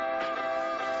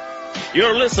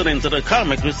You're listening to the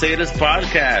Comic Crusaders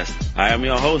podcast. I am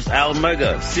your host, Al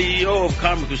Mega, CEO of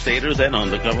Comic Crusaders and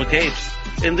Undercover Capes.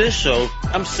 In this show,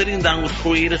 I'm sitting down with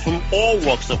creators from all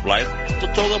walks of life to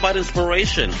talk about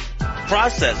inspiration,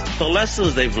 process, the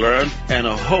lessons they've learned, and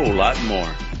a whole lot more.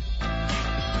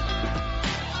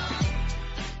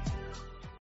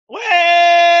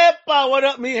 Wepa! What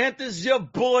up, mi gente? It's your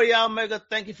boy, Al Mega.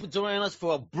 Thank you for joining us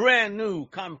for a brand new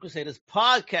Comic Crusaders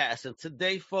podcast. And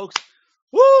today, folks,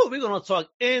 we're going to talk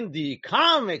indie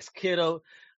comics, kiddo,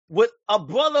 with a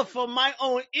brother from my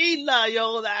own Eli,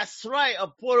 yo. That's right. A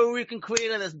Puerto Rican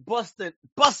creator that's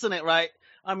busting it, right?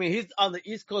 I mean, he's on the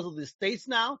East Coast of the States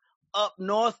now. Up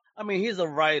north, I mean, he's a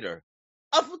writer,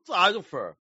 a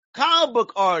photographer, comic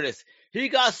book artist. He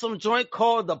got some joint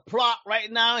called The Plot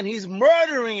right now, and he's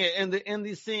murdering it in the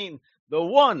indie scene. The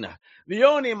one, the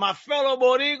only, my fellow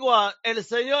Boricua, el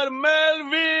señor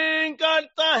Melvin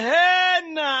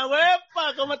Cartagena.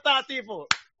 Wepa, ¿cómo está, tipo?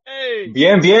 Hey.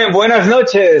 Bien, buenas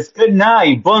noches, good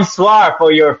night, bonsoir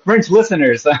for your French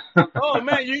listeners. Oh,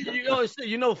 man,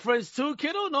 you know French too,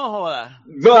 kiddo? No, hola.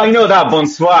 Well, I know that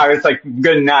bonsoir, it's like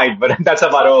good night, but that's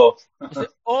about all.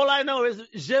 All I know is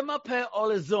je m'appelle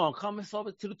Olizon. Comment ça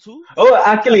va tout? Oh,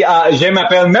 actually, je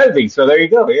m'appelle Melvin, so there you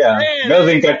go, yeah. Hey,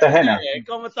 Melvin Cartagena. Yeah,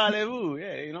 ¿cómo allez-vous?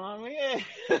 Yeah, you know what I mean?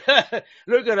 Yeah.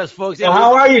 Look at us, folks. So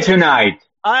how are you tonight?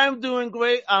 I'm doing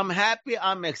great. I'm happy.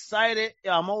 I'm excited.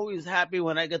 I'm always happy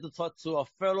when I get to talk to a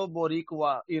fellow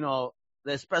Boricua, you know,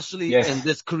 especially in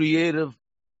this creative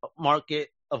market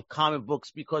of comic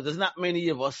books, because there's not many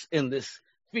of us in this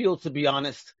field, to be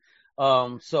honest.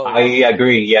 So I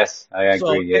agree. Yes, I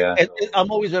agree. Yeah.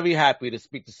 I'm always very happy to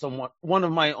speak to one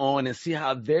of my own, and see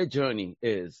how their journey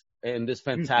is in this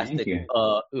fantastic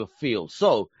field.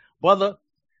 So, brother,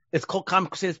 it's called Comic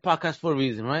Crusaders Podcast for a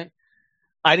reason, right?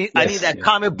 I need that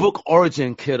comic book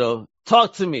origin, kiddo.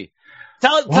 Talk to me.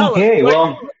 Tell us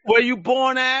where you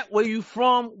born at, where you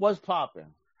from, what's popping.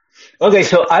 Okay,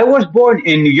 so I was born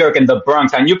in New York in the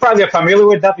Bronx, and you probably are familiar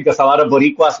with that because a lot of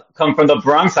Boricuas come from the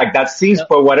Bronx. Like that seems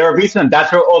for whatever reason,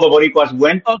 that's where all the Boricuas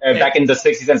went back in the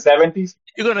 60s and 70s.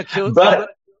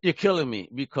 You're killing me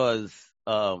because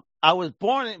I was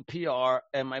born in PR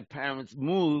and my parents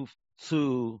moved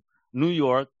to New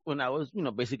York when I was,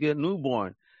 basically a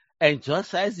newborn. And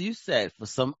just as you said, for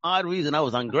some odd reason, I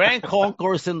was on Grand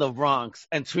Concourse in the Bronx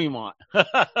and Tremont.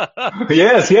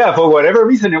 Yes, for whatever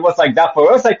reason, it was like that.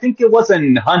 For us, I think it was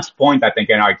in Hunts Point, I think,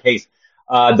 in our case,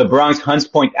 the Bronx, Hunts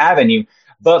Point Avenue.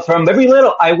 But from very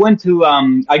little, I went to,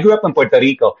 I grew up in Puerto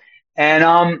Rico. And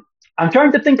I'm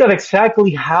trying to think of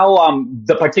exactly how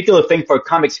the particular thing for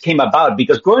comics came about,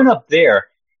 because growing up there,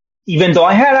 even though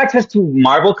I had access to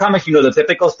Marvel comics, the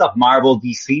typical stuff, Marvel,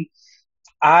 DC,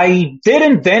 I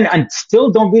didn't then and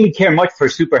still don't really care much for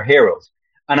superheroes.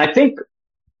 And I think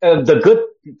the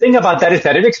good thing about that is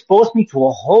that it exposed me to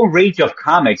a whole range of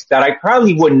comics that I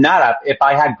probably would not have if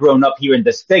I had grown up here in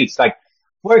the States. Like,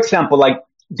 for example,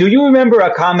 do you remember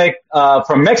a comic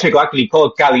from Mexico actually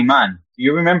called Calimán? Do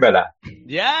you remember that?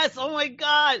 Yes. Oh, my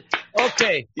God.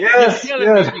 Okay. Yes.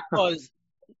 Because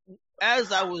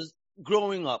as I was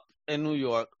growing up in New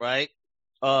York, right,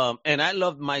 and I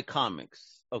loved my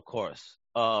comics, of course.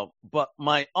 But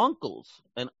my uncles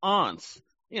and aunts,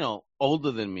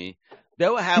 older than me, they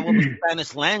would have all the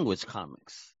Spanish language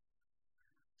comics.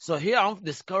 So here I'm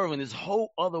discovering this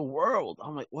whole other world.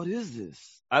 I'm like, what is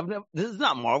this? This is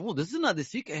not Marvel. This is not the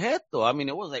Secret though. I mean,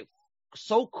 it was like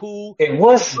so cool. It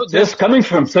was just coming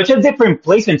from such a different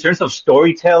place in terms of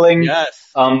storytelling.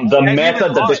 Yes. The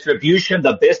method, the distribution,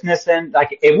 the business, and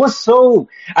it was so.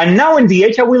 And now in the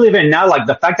age that we live in now,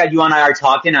 the fact that you and I are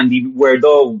talking and we're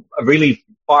though really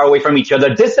far away from each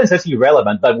other, distance is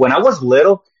irrelevant. But when I was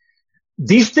little,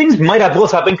 these things might as well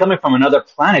have been coming from another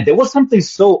planet. There was something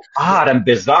so odd and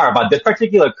bizarre about this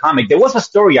particular comic. There was a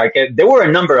story arc. There were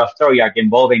a number of story arcs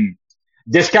involving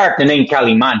this character named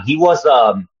Calimán. He was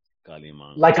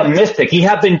like a mystic. He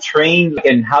had been trained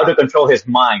in how to control his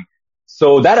mind.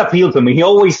 So that appealed to me. He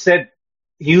always said,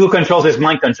 he who controls his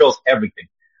mind controls everything.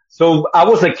 So I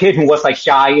was a kid who was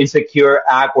shy, insecure,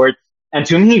 awkward. And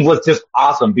to me, it was just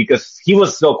awesome because he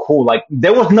was so cool.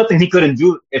 There was nothing he couldn't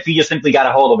do if he just simply got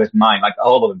a hold of his mind, a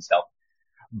hold of himself.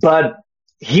 But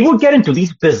he would get into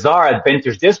these bizarre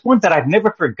adventures. There's one that I've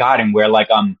never forgotten where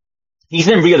he's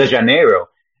in Rio de Janeiro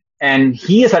and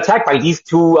he is attacked by these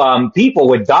two people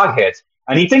with dog heads.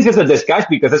 And he thinks it's a disguise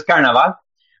because it's Carnival.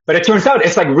 But it turns out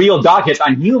it's real dog heads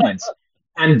on humans.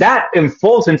 And that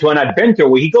unfolds into an adventure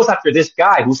where he goes after this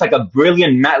guy who's a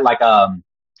brilliant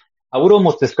I would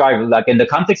almost describe it in the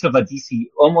context of a DC,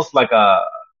 almost like a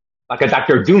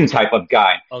Dr. Doom type of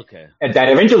guy. Okay. And that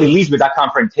eventually leads with that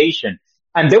confrontation.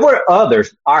 And there were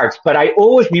others arcs, but I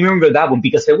always remember that one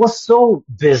because it was so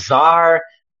bizarre,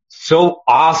 so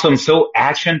awesome, so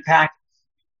action packed.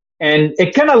 And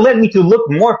it kind of led me to look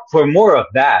more for more of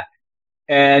that.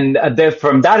 And then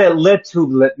from that, it led to,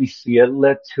 let me see, it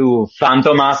led to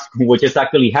Fantomas, which is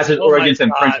actually has its Oh my origins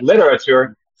in French God.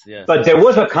 literature. Yes. But there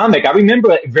was a comic, I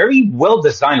remember it very well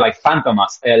designed, like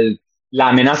Fantomas,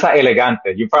 La Amenaza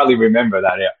Elegante. You probably remember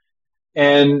that, yeah.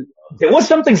 And there was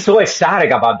something so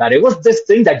exciting about that. It was this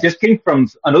thing that just came from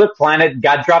another planet,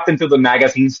 got dropped into the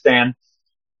magazine stand,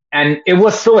 and it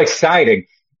was so exciting.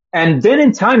 And then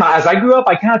in time, as I grew up,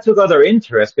 I kind of took other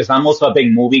interests because I'm also a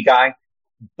big movie guy.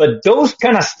 But those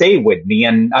kind of stayed with me.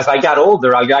 And as I got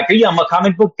older, I got like, yeah, I'm a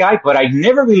comic book guy, but I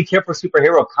never really cared for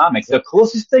superhero comics. The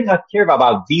closest thing I care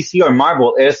about DC or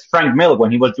Marvel is Frank Miller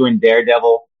when he was doing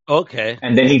Daredevil, Okay.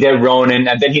 and then he did Ronin,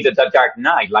 and then he did The Dark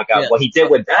Knight. Like Yeah. what he did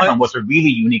with Batman was a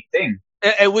really unique thing.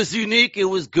 It was unique. It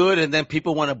was good. And then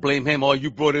people want to blame him. Oh,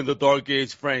 you brought in the Dark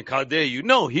Age, Frank. How dare you?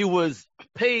 No, he was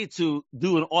paid to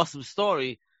do an awesome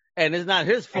story. And it's not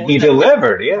his And fault he that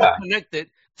delivered, people yeah.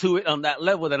 connected to it on that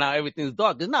level that now everything's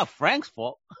dark. It's not Frank's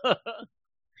fault.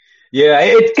 Yeah,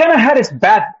 it kind of had its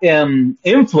bad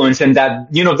influence in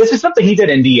that, this is something he did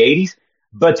in the 80s,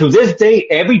 but to this day,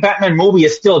 every Batman movie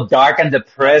is still dark and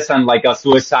depressed and like a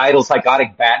suicidal,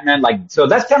 psychotic Batman. Like, so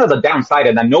that's kind of the downside,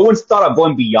 and that no one's thought of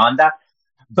going beyond that.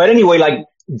 But anyway, like,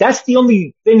 that's the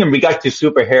only thing in regards to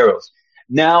superheroes.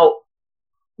 Now,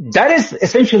 that is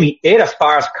essentially it as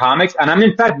far as comics, and I'm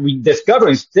in fact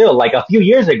rediscovering still, like a few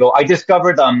years ago, I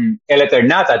discovered El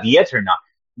Eternata, The Eterna,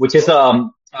 which is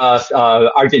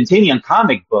Argentinian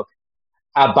comic book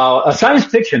about science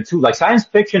fiction too, like science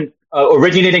fiction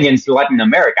originating in Latin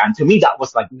America. And to me, that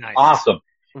was like Nice. awesome.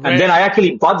 And then I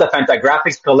actually bought the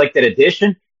Fantagraphics collected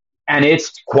edition, and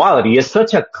its quality is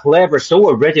such a clever, so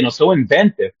original, so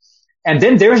inventive. And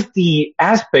then there's the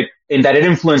aspect in that it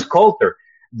influenced culture.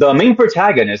 The main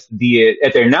protagonist, the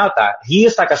Eternauta, he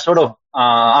is like a sort of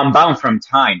unbound from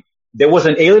time. There was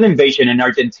an alien invasion in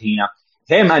Argentina.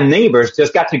 Him and neighbors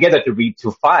just got together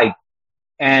to fight.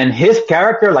 And his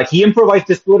character, like he improvised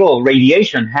this little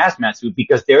radiation hazmat suit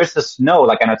because there's a snow,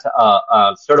 like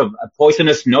a sort of a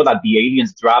poisonous snow that the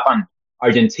aliens drop on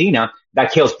Argentina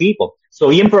that kills people. So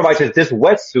he improvises this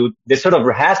wetsuit, this sort of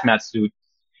hazmat suit.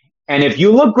 And if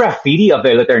you look graffiti of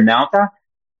El Eternauta,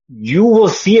 you will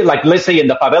see it, like, let's say in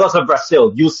the favelas of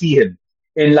Brazil, you'll see him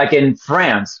in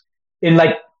France, in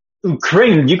like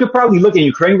Ukraine. You could probably look in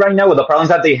Ukraine right now with the problems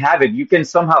that they have. If you can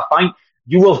somehow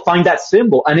you will find that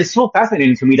symbol. And it's so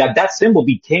fascinating to me that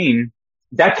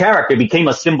that character became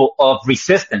a symbol of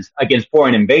resistance against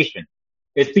foreign invasion.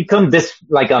 It's become this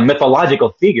like a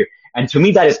mythological figure. And to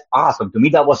me, that is awesome. To me,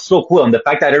 that was so cool. And the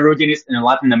fact that it originates in a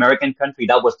Latin American country,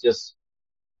 that was just,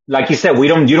 like you said, you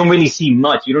don't really see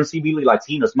much. You don't see really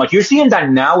Latinos much. You're seeing that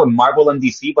now in Marvel and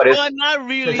DC, but Not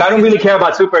really. since I don't really care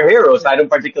about superheroes, I don't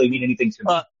particularly mean anything to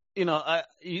me.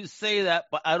 You say that,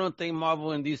 but I don't think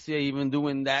Marvel and DC are even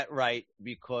doing that right,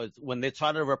 because when they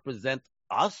try to represent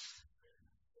us,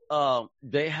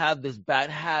 they have this bad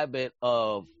habit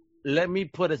of, let me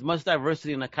put as much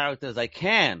diversity in the character as I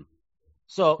can.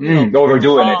 So,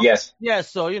 overdoing it, yes. Yeah,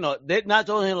 so, they're not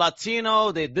only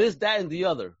Latino, they this, that, and the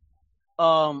other.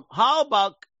 How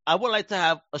about, I would like to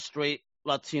have a straight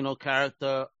Latino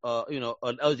character, an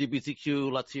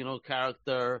LGBTQ Latino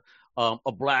character,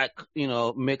 a black,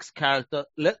 mixed character.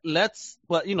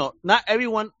 But not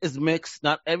everyone is mixed.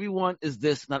 Not everyone is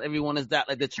this. Not everyone is that.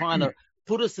 Like, they're trying to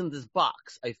put us in this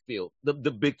box. I feel the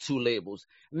big two labels,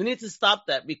 and they need to stop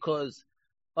that, because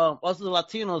also the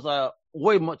Latinos are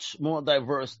way much more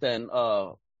diverse than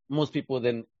most people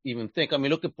than even think. I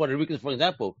mean, look at Puerto Ricans, for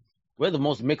example. We're the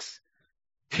most mixed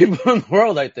people in the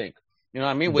world, I think. You know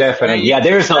what I mean? Definitely. Yeah,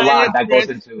 there's a lot that goes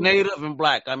into Native and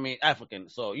black. I mean, African.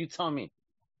 So you tell me.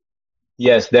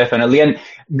 Yes, definitely. And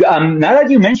now that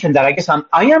you mentioned that, I guess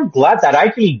I am glad that I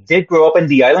actually did grow up in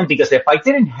the island, because if I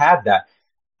didn't have that,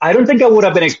 I don't think I would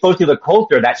have been exposed to the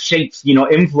culture that shapes,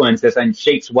 influences and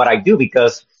shapes what I do,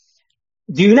 because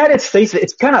the United States,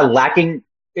 it's kind of lacking.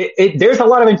 There's a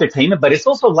lot of entertainment, but it's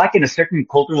also lacking a certain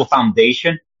cultural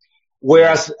foundation.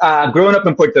 Whereas growing up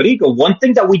in Puerto Rico, one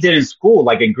thing that we did in school,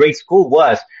 like in grade school,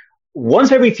 was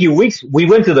once every few weeks we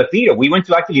went to the theater.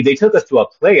 They took us to a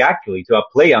play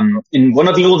in one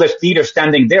of the oldest theaters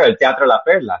standing there, El Teatro La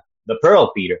Perla, the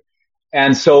Pearl Theater.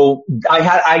 And so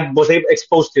I was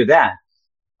exposed to that.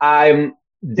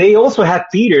 They also had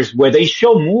theaters where they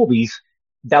show movies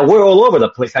that were all over the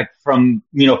place, like from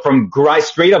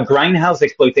straight up grindhouse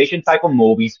exploitation type of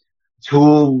movies to,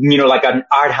 like an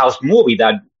art house movie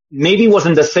that maybe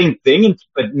wasn't the same thing,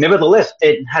 but nevertheless,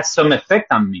 it had some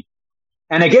effect on me.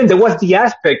 And again, there was the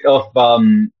aspect of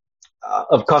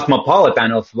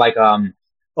cosmopolitan, of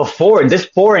foreign, this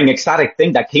foreign exotic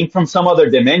thing that came from some other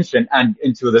dimension and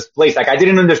into this place. Like I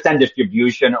didn't understand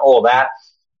distribution, all that.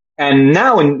 And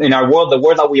now in our world, the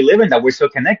world that we live in, that we're so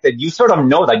connected, you sort of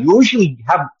know that you usually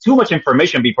have too much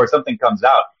information before something comes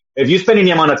out. If you spend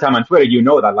any amount of time on Twitter, you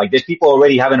know that like there's people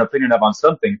already have an opinion about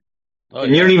something, Oh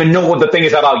and you yeah. don't even know what the thing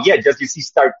is about yet. Just you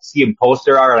start seeing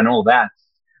poster art and all that.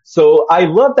 So I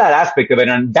love that aspect of it,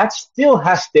 and that still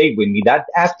has stayed with me. That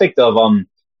aspect of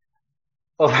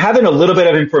having a little bit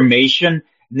of information,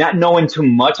 not knowing too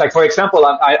much. Like for example,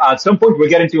 at some point we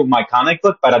get into my comic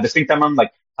book, but at the same time I'm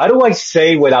like, how do I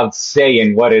say without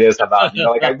saying what it is about? You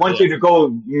know, like I want Yeah. you to go,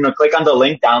 click on the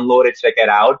link, download it, check it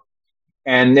out.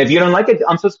 And if you don't like it,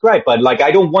 unsubscribe. But like,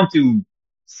 I don't want to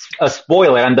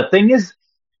spoil it. And the thing is,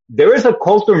 there is a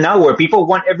culture now where people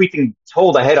want everything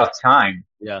told ahead of time.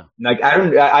 Yeah. Like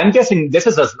I'm guessing this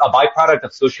is a byproduct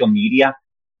of social media.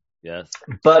 Yes.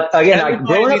 But again, Everybody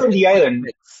growing up needs in a the quick island,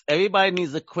 fix. Everybody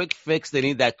needs a quick fix. They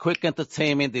need that quick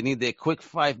entertainment. They need their quick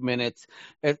 5 minutes.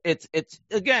 It's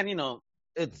again,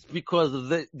 it's because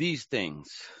of these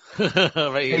things right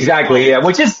here. The exactly, phone. yeah,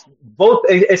 which is both,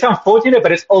 it's unfortunate,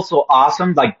 but it's also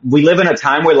awesome. Like we live in a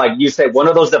time where, like you said, one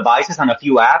of those devices on a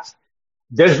few apps,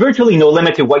 there's virtually no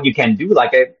limit to what you can do.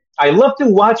 Like I love to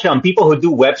watch people who do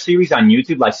web series on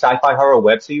YouTube, like sci-fi horror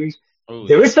web series. Oh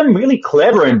There yeah. is some really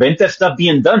clever, inventive stuff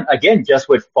being done. Again, just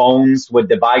with phones, with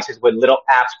devices, with little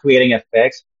apps creating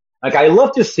effects. Like I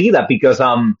love to see that because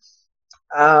when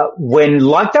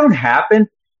lockdown happened,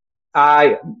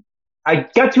 I I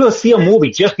got to see a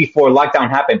movie just before lockdown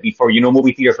happened, before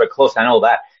movie theaters were closed and all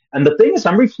that. And the thing is,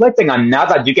 I'm reflecting on now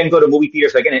that you can go to movie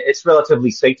theaters again. It's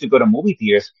relatively safe to go to movie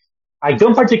theaters. I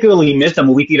don't particularly miss the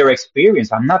movie theater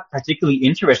experience. I'm not particularly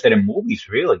interested in movies,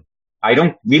 really. I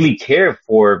don't really care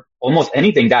for almost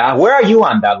anything. That where are you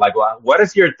on that? Like, what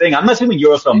is your thing? I'm assuming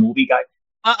you're also a movie guy.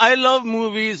 I love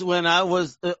movies. When I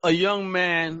was a young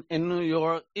man in New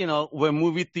York, where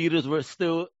movie theaters were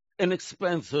still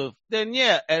inexpensive, then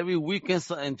yeah, every weekend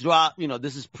something drop.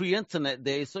 This is pre-internet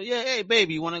days, so yeah, hey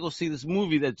baby, you want to go see this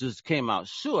movie that just came out?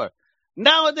 Sure.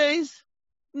 Nowadays,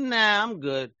 nah, I'm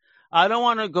good. I don't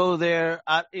want to go there.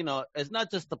 It's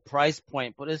not just the price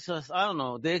point, but it's just I don't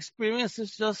know. The experience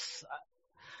is just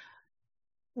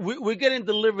we're getting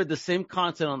delivered the same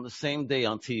content on the same day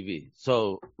on TV.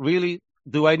 So really,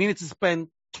 do I need to spend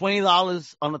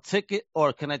 $20 on a ticket,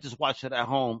 or can I just watch it at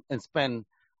home and spend,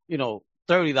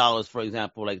 $30, for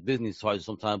example, like Disney charges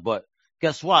sometimes? But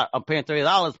guess what? I'm paying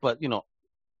 $30, but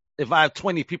if I have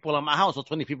 20 people in my house, or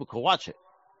 20 people could watch it.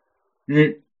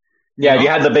 Mm. You Yeah, if you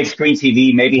know, had the big screen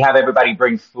TV, maybe have everybody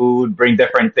bring food, bring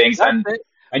different things, that's and it.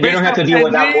 and you Bring don't have some to deal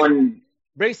with that pernil, one.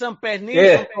 bring some pernil, some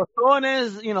Yeah,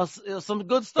 tostones, some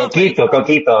good stuff. And coquito,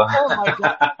 coquito. oh my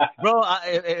god, bro!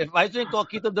 If I drink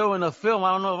coquito during a film,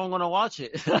 I don't know if I'm gonna watch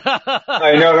it.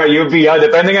 I know, right? You'd be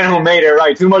depending on who made it,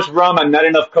 right? Too much rum and not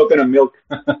enough coconut milk.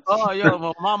 Oh, yo,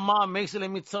 well, my mom makes it.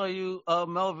 Let me tell you,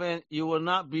 Melvin, you will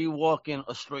not be walking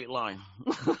a straight line.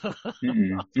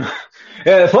 Mm-mm.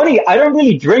 Funny, I don't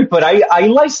really drink, but I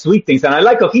like sweet things, and I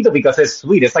like coquito because it's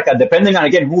sweet. It's like depending on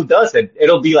again who does it,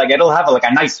 it'll have like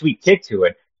a nice sweet kick to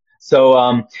it.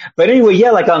 So, but anyway,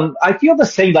 yeah, like I feel the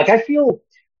same. Like I feel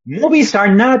movies are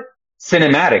not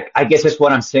cinematic. I guess is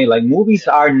what I'm saying. Like movies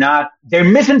are not. They're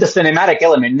missing the cinematic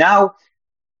element now.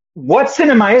 What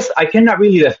cinema is, I cannot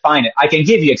really define it. I can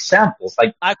give you examples.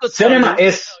 Like I could tell cinema you.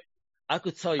 is. I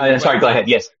could tell you right Sorry, go now. ahead.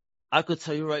 Yes. I could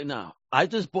tell you right now. I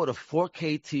just bought a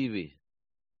 4K TV,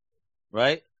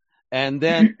 right? And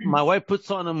then my wife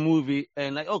puts on a movie,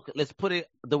 and like, okay, let's put it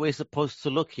the way it's supposed to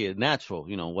look here, natural,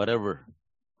 whatever.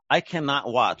 I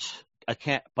cannot watch. I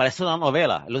can't. Parece una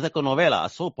novela. It looks like a novela, a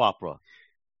soap opera.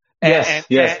 And, Yes. and,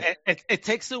 Yes. and it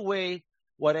takes away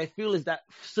what I feel is that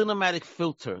cinematic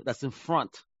filter that's in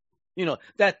front.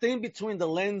 That thing between the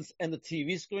lens and the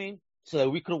TV screen so that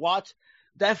we could watch,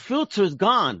 that filter is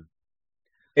gone.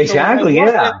 So when I Exactly.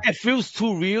 watch Yeah. it feels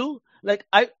too real. Like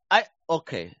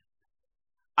okay.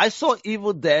 I saw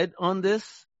Evil Dead on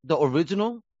this, the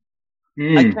original.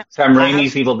 I can't, Sam I had,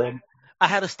 Raimi's Evil Dead. I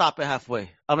had to stop it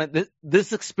halfway. I mean,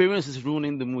 this experience is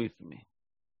ruining the movie for me.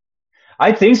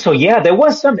 I think so. Yeah, there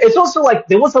was some. It's also like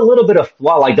there was a little bit of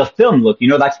flaw, like the film look.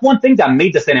 That's one thing that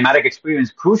made the cinematic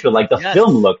experience crucial, like the Yes.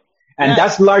 film look, and Yes.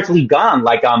 that's largely gone.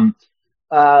 Like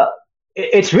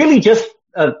it's really just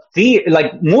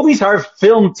like movies are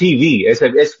film TV. It's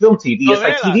film TV. It's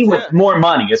like Novelas, TV yeah. with more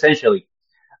money, essentially.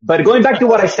 But going back to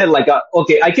what I said, like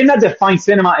okay, I cannot define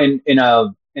cinema in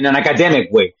an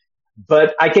academic way,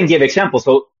 but I can give examples.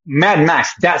 So Mad Max,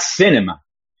 that's cinema.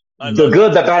 I The love it.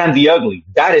 good, the bad, and the ugly.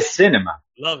 That is cinema.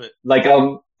 Love it. Like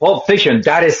Pulp Fiction,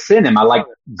 that is cinema. Like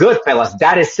Goodfellas,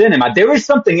 that is cinema. There is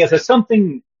something, there's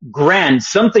something grand,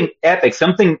 something epic,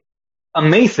 something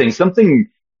amazing, something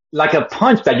like a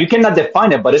punch that you cannot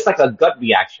define it, but it's like a gut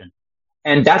reaction.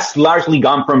 And that's largely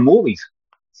gone from movies.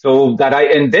 So that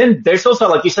and then there's also,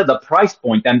 like you said, the price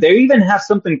point, and they even have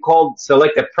something called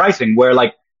selective pricing where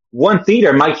like one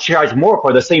theater might charge more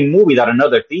for the same movie than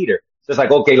another theater. So it's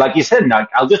like, okay, like you said, now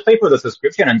I'll just pay for the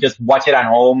subscription and just watch it at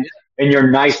home in your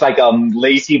nice, like,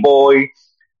 lazy boy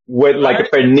with like a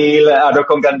Right? pernil, arroz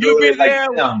con You'll be gandules, like,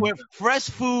 there with fresh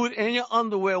food in your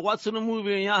underwear, watching a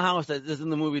movie in your house that is in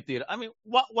the movie theater. I mean,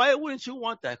 why wouldn't you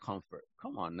want that comfort?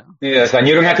 Come on now. yes, and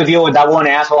you don't have to deal with that one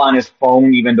asshole on his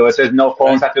phone, even though it says no Right.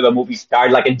 phones after the movie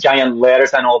starts, like in giant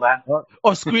letters and all that.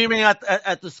 Or screaming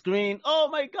at the screen. Oh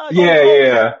my God! Oh Yeah, no!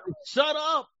 yeah. Shut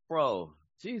up, bro.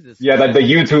 Jesus Yeah, Christ. like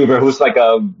the YouTuber who's like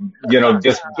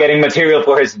just getting material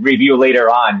for his review later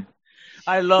on.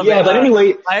 I love it. Yeah, but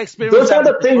anyway, I experienced those that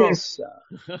are with the the Crow. things.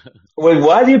 Wait,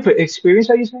 what do you experience?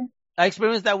 Are you saying? I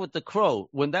experienced that with The Crow.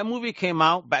 When that movie came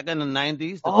out back in the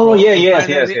 90s, The Oh, Crow, yeah, with yes,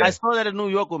 Brandon yes, Lee, I yes. saw that in New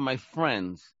York with my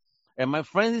friends. And my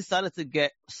friends decided to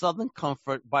get Southern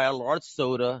Comfort, buy a large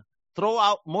soda, throw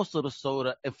out most of the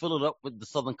soda, and fill it up with the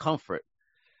Southern Comfort.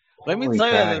 Let me Holy tell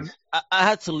you, Christ. I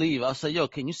had to leave. I said, yo,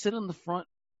 can you sit in the front?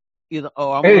 Either,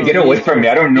 oh, I'm Hey, going get to away leave. from me.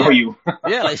 I don't know Yeah, you.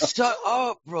 yeah, like, shut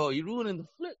up, bro. You're ruining the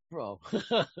flick, bro.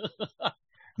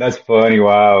 That's funny.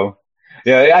 Wow.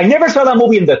 Yeah, I never saw that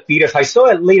movie in the theaters. I saw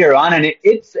it later on, and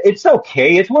it's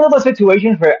okay. It's one of those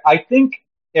situations where I think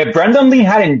if Brandon Lee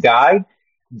hadn't died,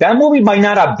 that movie might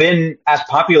not have been as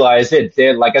popular as it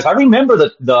did. Like, as I remember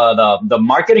the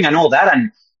marketing and all that,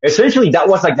 and essentially that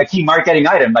was like the key marketing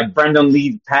item, like Brandon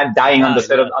Lee had dying Yeah, yeah. on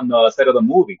the set of the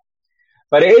movie.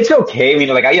 But it's okay. I mean,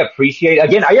 like, I appreciate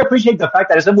the fact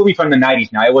that it's a movie from the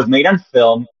 90s now. It was made on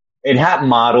film. It had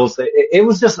models. It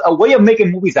was just a way of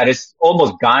making movies that is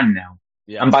almost gone now.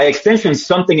 Yeah. And by extension,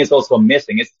 something is also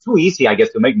missing. It's too easy, I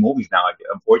guess, to make movies now,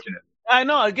 unfortunately. I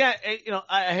know. Again,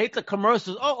 I hate the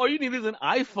commercials. Oh, all you need is an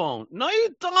iPhone. No,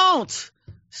 you don't.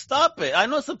 Stop it. I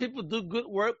know some people do good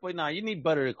work, but nah, you need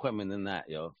better equipment than that,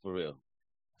 yo. For real.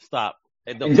 Stop.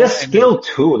 And just skill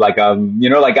too. Like,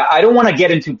 like I don't want to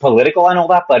get into political and all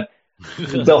that, but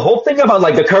the whole thing about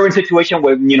like the current situation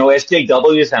with,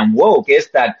 SJWs and woke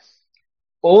is that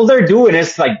all they're doing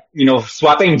is like,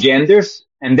 swapping genders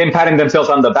and then patting themselves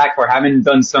on the back for having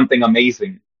done something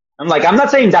amazing. I'm like, I'm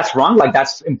not saying that's wrong. Like,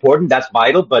 that's important. That's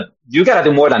vital, but you got to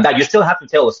do more than that. You still have to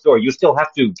tell a story. You still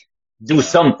have to do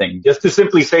something. Just to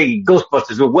simply say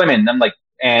Ghostbusters with women. I'm like,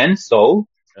 and so,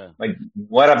 like,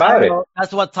 what about it?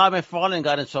 That's what Todd McFarlane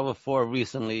got in trouble for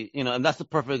recently, and that's the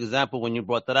perfect example when you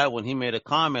brought that out, when he made a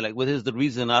comment like, "What is the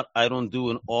reason I don't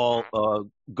do an all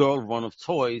girl run of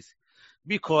toys?"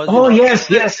 Because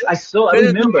yes, I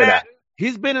remember that.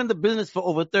 He's been in the business for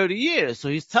over 30 years, so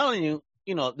he's telling you,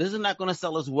 this is not going to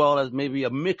sell as well as maybe a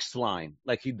mixed line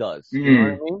like he does. You know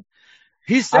what I mean?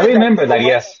 He said I remember that.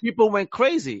 Yes, people went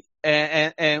crazy,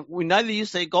 and when neither you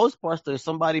say Ghostbusters,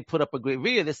 somebody put up a great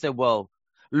video. They said, "Well,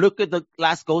 look at the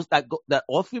last that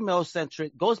all female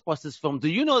centric Ghostbusters film. Do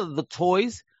you know that the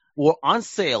toys were on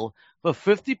sale for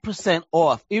 50%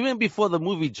 off even before the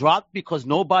movie dropped because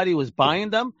nobody was buying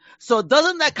them?" So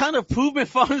doesn't that kind of prove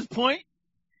McFarlane's point?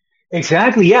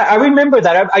 Exactly. Yeah, I remember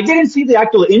that. I didn't see the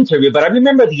actual interview, but I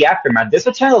remember the aftermath. There's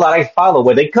a channel that I follow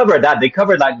where they cover that. They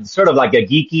cover that sort of like a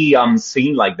geeky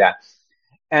scene like that.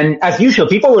 And as usual,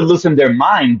 people were losing their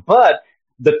mind. But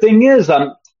the thing is,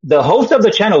 the host of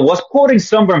the channel was quoting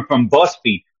someone from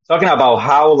BuzzFeed talking about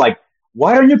how, like,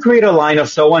 why don't you create a line of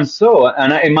so and so?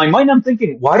 And in my mind, I'm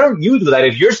thinking, why don't you do that?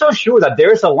 If you're so sure that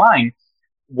there's a line,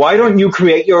 why don't you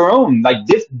create your own? Like,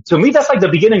 this, to me, that's like the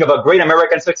beginning of a great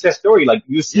American success story. Like,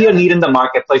 you see a need in the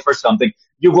marketplace for something,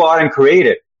 you go out and create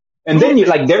it. And then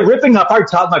they're ripping apart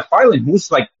Todd McFarlane,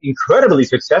 who's like incredibly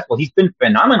successful. He's been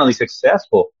phenomenally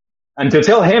successful. And to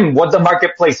tell him what the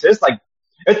marketplace is, like,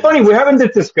 it's funny, we're having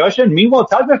this discussion. Meanwhile,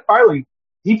 Todd McFarlane,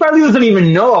 he probably doesn't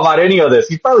even know about any of this.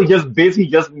 He's probably just busy,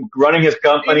 just running his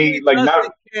company. He like, doesn't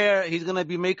not care. He's gonna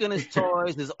be making his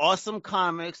toys, his awesome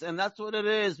comics, and that's what it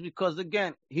is. Because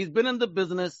again, he's been in the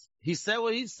business. He said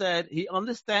what he said. He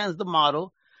understands the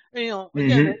model. And,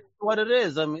 again, it's what it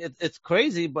is. I mean, it's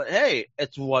crazy, but hey,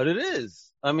 it's what it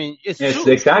is. I mean, it's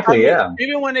true. exactly, yeah.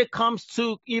 Even when it comes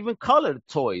to even colored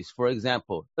toys, for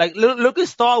example, like look at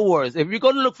Star Wars. If you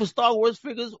go to look for Star Wars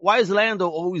figures, why is Lando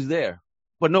always there,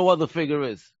 but no other figure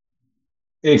is?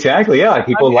 Exactly. Yeah. Like I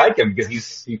people mean, like him because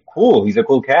he's cool. He's a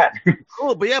cool cat.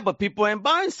 cool, but yeah, but people ain't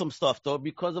buying some stuff though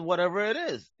because of whatever it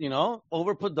is,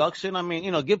 overproduction. I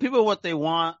mean, give people what they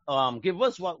want, give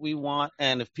us what we want,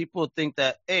 and if people think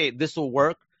that hey, this will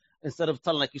work, instead of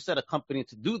telling, like you said, a company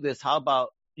to do this, how about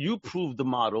you prove the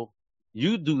model,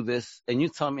 you do this, and you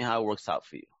tell me how it works out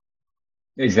for you.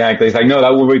 Exactly. It's like, no, that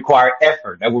will require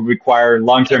effort. That will require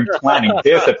long-term planning,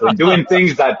 discipline, doing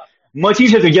things that much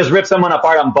easier to just rip someone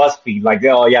apart on BuzzFeed. Like,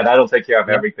 oh yeah, that'll take care of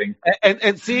Yeah. everything.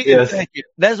 And see, and Yes. thank you.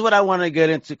 That's what I want to get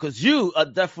into because you are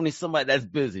definitely somebody that's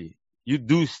busy. You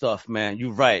do stuff, man.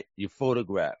 You write, you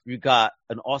photograph. You got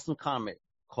an awesome comic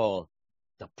called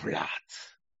The Plot.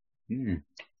 Mm.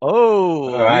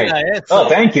 Oh, All right. yeah. It's Oh,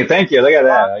 thank you. Thank you. Look at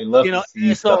that. I love to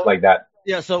see stuff so like that.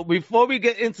 yeah. So before we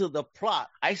get into the plot,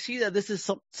 I see that this is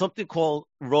something called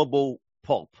Robo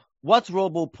Pulp. What's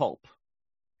Robo Pulp?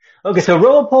 Okay, so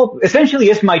Robopulp essentially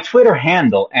is my Twitter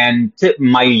handle and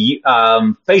my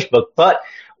Facebook, but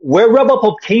where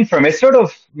Robopulp came from is sort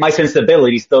of my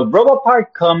sensibilities. The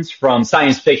Robopart comes from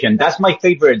science fiction. That's my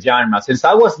favorite genre. Since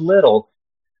I was little,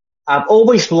 I've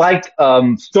always liked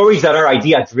stories that are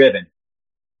idea driven.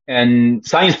 And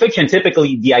science fiction,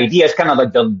 typically the idea is kind of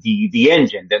like the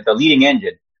engine, the leading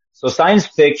engine. So science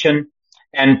fiction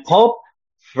and pulp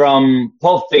from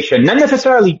Pulp Fiction, not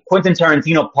necessarily Quentin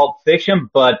Tarantino Pulp Fiction,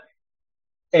 but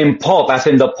in pulp, as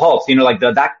in the pulps, like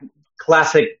that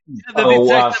classic Yeah,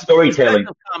 the storytelling.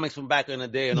 detective comics from back in the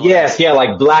day and all that. Yes, yeah,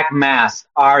 like Black Mass,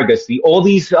 Argosy, all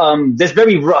these, this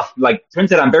very rough, like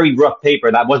printed on very rough paper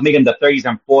that was made in the 30s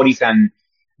and 40s, and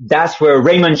that's where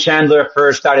Raymond Chandler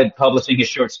first started publishing his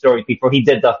short stories before he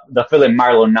did the Philip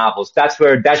Marlowe novels. That's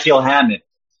where Dashiell Hammett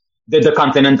did the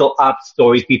Continental Op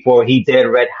stories before he did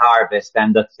Red Harvest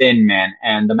and The Thin Man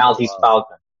and The Maltese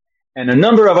Falcon. And a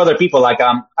number of other people, like,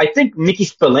 I think Mickey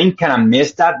Spillane kind of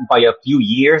missed that by a few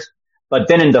years, but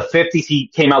then in the 50s, he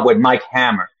came out with Mike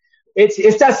Hammer.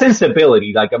 It's that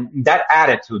sensibility, like, that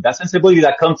attitude, that sensibility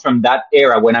that comes from that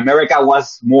era when America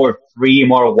was more free,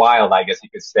 more wild, I guess you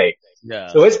could say. Yeah.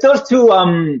 So it's those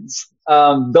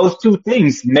two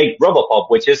things make Robopulp,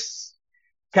 which is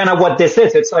kind of what this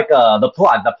is. It's like, the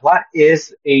plot. The plot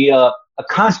is a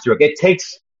construct. It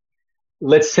takes,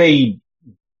 let's say,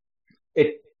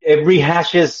 it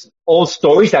rehashes old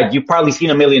stories that you've probably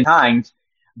seen a million times,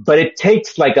 but it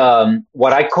takes like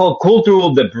what I call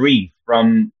cultural debris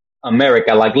from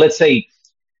America. Like, let's say,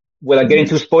 without getting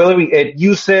too spoilery, it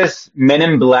uses Men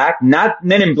in Black, not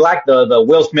Men in Black, the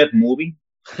Will Smith movie,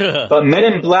 but Men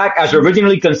in Black as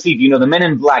originally conceived. The Men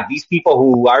in Black, these people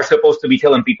who are supposed to be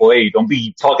telling people, hey, don't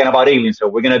be talking about aliens, so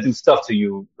we're gonna do stuff to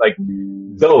you, like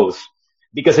those.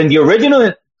 Because in the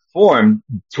original form,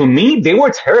 to me, they were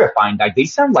terrifying. Like, they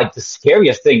sound like the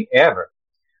scariest thing ever.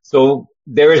 So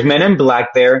there is Men in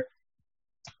Black there.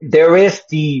 There is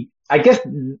I guess,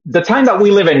 the time that we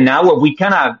live in now where we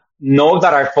kind of know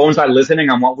that our phones are listening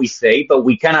on what we say, but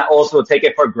we kind of also take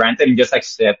it for granted and just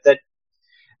accept it.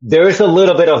 There is a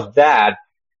little bit of that.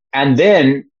 And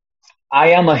then I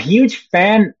am a huge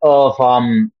fan of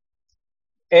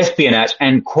espionage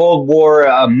and Cold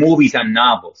War movies and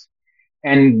novels.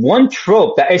 And one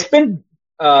trope that it's been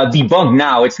debunked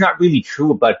now, it's not really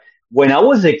true, but when I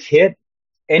was a kid,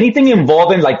 anything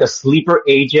involving like the sleeper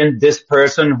agent, this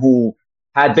person who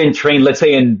had been trained, let's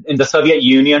say in the Soviet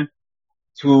Union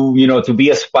to be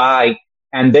a spy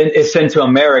and then is sent to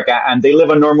America and they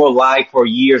live a normal life for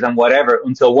years and whatever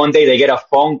until one day they get a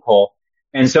phone call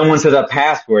and someone says a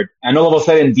password and all of a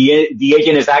sudden the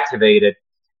agent is activated.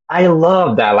 I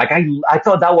love that. Like I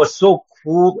thought that was so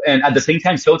cool and at the same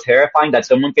time so terrifying that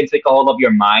someone can take a hold of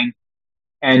your mind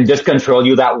and just control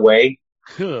you that way.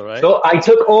 Right. So I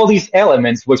took all these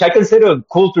elements, which I consider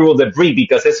cultural debris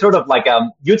because it's sort of like,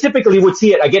 you typically would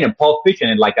see it again in Pulp Fiction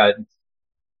in like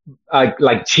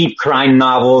like cheap crime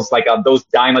novels, like those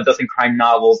dime a dozen crime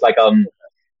novels, like,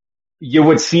 you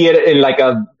would see it in like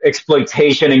a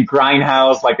exploitation in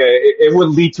Grindhouse, like it would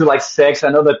lead to like sex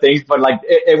and other things, but like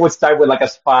it would start with like a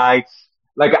spy.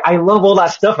 Like I love all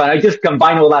that stuff and I just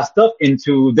combine all that stuff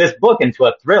into this book, into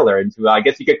a thriller, I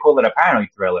guess you could call it a paranoid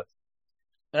thriller.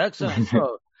 Excellent.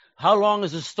 So, how long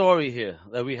is the story here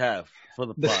that we have for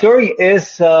the plot? The story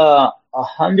is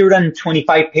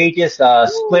 125 pages,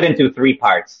 split into 3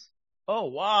 parts. Oh,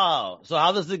 wow. So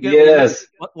how does it get Yes. released?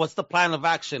 What's the plan of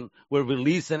action with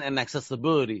releasing and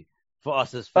accessibility for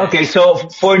us as fans? Okay, so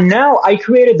for now, I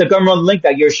created the Gumroad link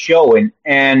that you're showing,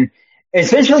 and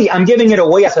essentially I'm giving it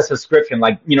away as a subscription.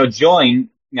 Like, join,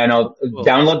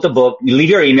 download the book, leave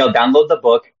your email, download the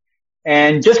book,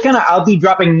 and just kind of, I'll be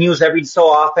dropping news every so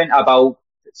often about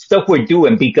stuff we're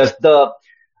doing because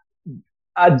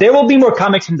there will be more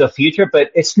comics in the future,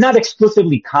 but it's not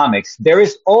exclusively comics. There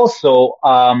is also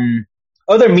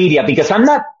other media because I'm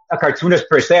not a cartoonist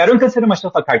per se. I don't consider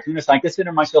myself a cartoonist. I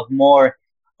consider myself more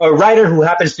a writer who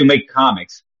happens to make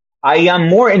comics. I am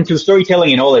more into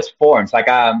storytelling in all its forms. Like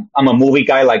I'm a movie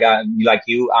guy, like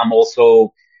you. I'm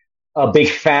also a big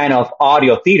fan of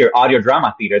audio theater, audio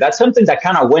drama theater. That's something that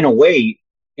kind of went away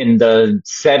in the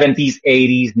 70s,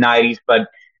 80s, 90s, but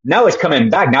now it's coming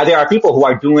back. Now there are people who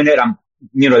are doing it.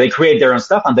 They create their own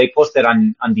stuff and they post it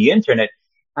on the internet.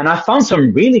 And I found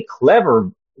some really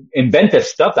clever, inventive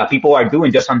stuff that people are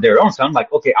doing just on their own. So I'm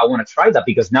like, okay, I want to try that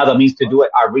because now the means to do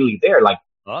it are really there. Like,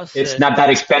 it's not that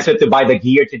expensive to buy the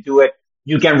gear to do it.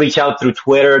 You can reach out through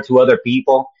Twitter to other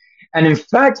people. And in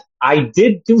fact, I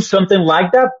did do something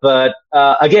like that, but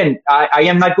again, I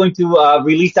am not going to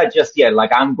release that just yet.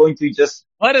 Like I'm going to just.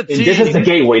 This is the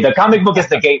gateway. The comic book is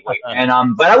the gateway,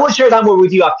 and but I will share that more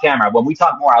with you off camera when we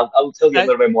talk more. I'll tell you a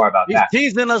little bit more about that.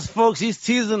 He's teasing us, folks. He's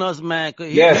teasing us, man.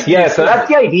 Yes. So that's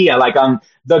the idea. Like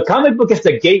the comic book is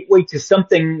the gateway to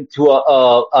something to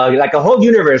like a whole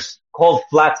universe called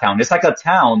Flat Town. It's like a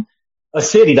town, a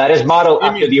city that is modeled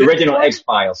after the original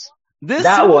X-Files.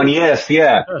 That one, yes,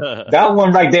 yeah. That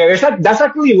one right there. That's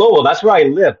actually Lowell. That's where I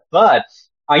live. But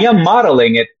I am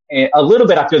modeling it a little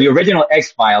bit after the original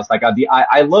X-Files. Like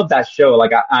I love that show.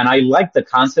 And I like the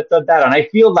concept of that. And I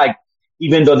feel like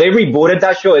even though they rebooted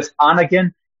that show, it's on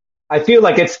again. I feel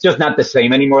like it's just not the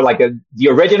same anymore. Like the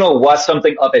original was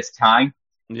something of its time.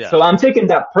 Yeah. So I'm taking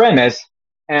that premise,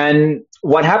 and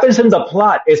what happens in the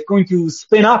plot is going to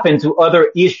spin off into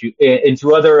other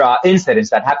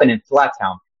incidents that happen in Flat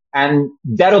Town. And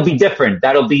that'll be different.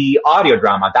 That'll be audio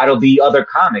drama. That'll be other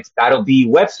comics. That'll be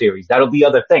web series. That'll be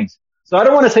other things. So I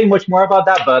don't want to say much more about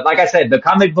that, but like I said, the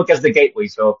comic book is the gateway.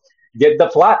 So get the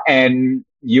plot and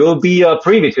you'll be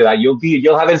privy to that.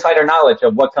 You'll have insider knowledge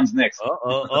of what comes next.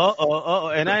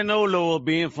 And I know Lowell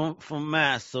being from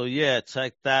Mass. So yeah,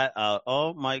 check that out.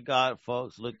 Oh my God,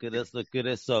 folks, look at this.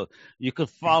 So you can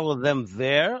follow them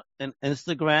there on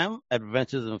Instagram,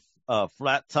 Adventures in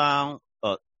Flat Town.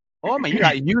 Oh man, you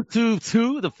got YouTube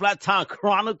too, the Flat Town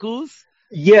Chronicles.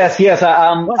 Yes.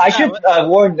 I should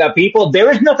warn people. There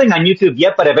is nothing on YouTube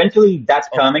yet, but eventually that's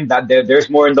coming. That there's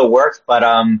more in the works. But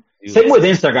same with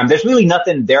Instagram. There's really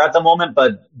nothing there at the moment,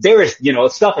 but there is,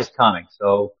 stuff is coming.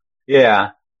 So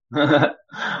yeah.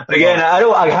 Again,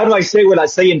 how do I say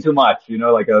without saying too much?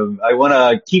 I want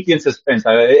to keep you in suspense.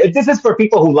 This is for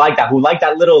people who like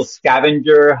that little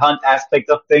scavenger hunt aspect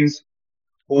of things.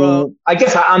 I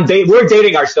guess we're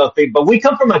dating ourselves, babe, but we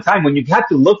come from a time when you had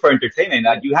to look for entertainment.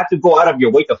 You had to go out of your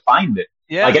way to find it.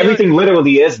 Yeah, everything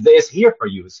literally is here for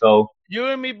you. So you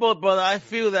and me both, brother. I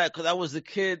feel that because I was a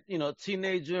kid,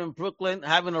 teenager in Brooklyn,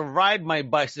 having to ride my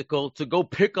bicycle to go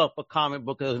pick up a comic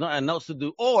book because there's nothing else to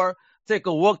do, or take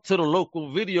a walk to the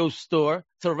local video store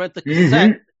to rent a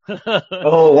cassette.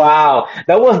 Oh wow,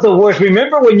 that was the worst.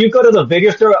 Remember when you go to the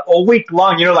video store all week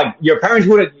long? Like your parents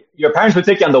would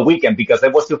take you on the weekend because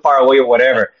it was too far away or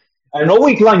whatever. And all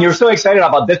week long, you're so excited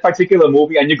about this particular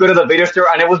movie, and you go to the video store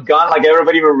and it was gone, like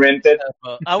everybody would rent it.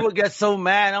 I would get so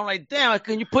mad. I'm like, damn,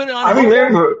 can you put it on? I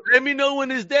remember. Let me know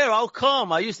when it's there. I'll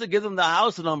come. I used to give them the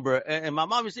house number, and my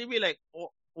mom used to be like,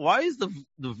 why is the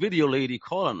video lady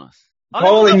calling us?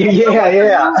 Calling you,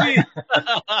 yeah.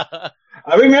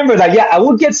 I remember that. Yeah, I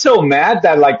would get so mad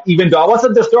that, like, even though I was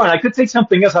at the store and I could take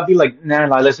something else, I'd be like, nah,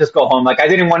 let's just go home. Like,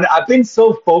 I've been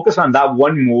so focused on that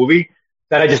one movie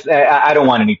that I don't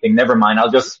want anything. Never mind.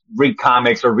 I'll just read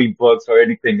comics or read books or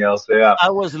anything else. Yeah.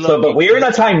 But we're in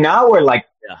a time now where, like,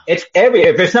 it's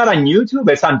if it's not on YouTube,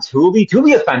 it's on Tubi.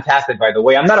 Tubi is fantastic, by the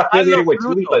way. I'm not affiliated with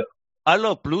Tubi, but I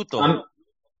love Pluto.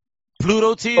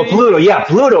 Pluto TV? Oh, Pluto, yeah,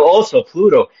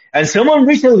 Pluto. And someone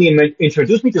recently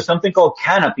introduced me to something called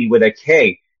Canopy with a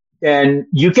K. And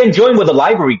you can join with a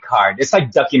library card. It's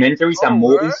like documentaries and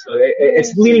movies. So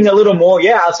it's leaning a little more.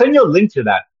 Yeah, I'll send you a link to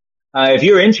that if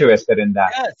you're interested in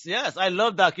that. Yes. I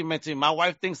love documentary. My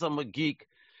wife thinks I'm a geek.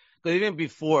 Because even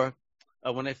before,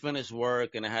 when I finish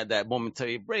work and I had that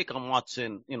momentary break, I'm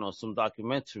watching, some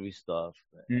documentary stuff.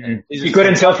 Mm-hmm. You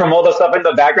couldn't tell from all the stuff in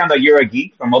the background that you're a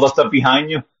geek, from all the stuff behind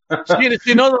you?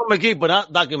 She knows I'm a geek, but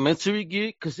not documentary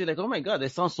geek. Because she's like, oh my God, they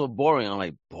sound so boring. I'm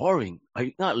like, boring? Are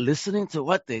you not listening to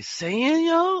what they're saying,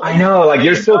 yo? I know, like,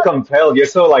 you're so compelled. You're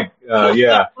so like,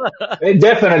 yeah.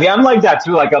 Definitely. I'm like that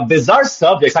too. Like, a bizarre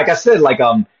subjects. Like I said, like,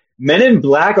 Men in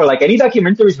Black or like any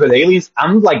documentaries with aliens,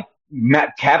 I'm like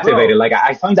captivated. Bro. Like,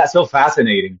 I find that so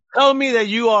fascinating. Tell me that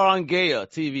you are on Gaia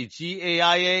TV,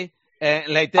 Gaia.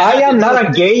 And like that. I am not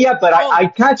on Gaia, but I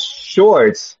catch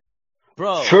shorts.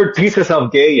 Bro. Short pieces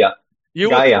of Gaia. You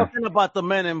were Gaia. talking about the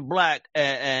Men in Black,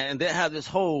 and they have this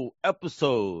whole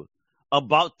episode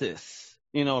about this.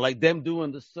 Like them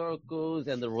doing the circles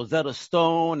and the Rosetta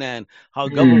Stone, and how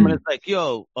government is like,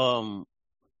 yo,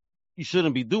 you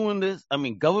shouldn't be doing this. I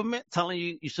mean, government telling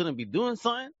you shouldn't be doing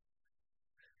something.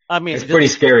 I mean, It's pretty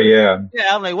scary, yeah.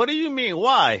 Yeah, I'm like, what do you mean?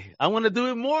 Why? I want to do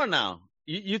it more now.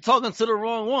 You're talking to the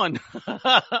wrong one.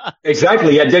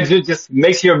 Exactly, yeah. That just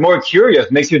makes you more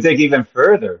curious, makes you dig even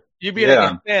further. You be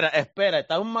Yeah. like, espera,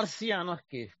 está un marciano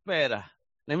aquí, espera.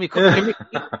 Let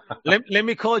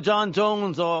me call John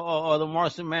Jones or the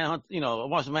Martian Manhunter,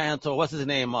 Martian Manhunter, what's his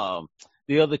name?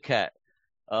 The other cat.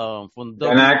 From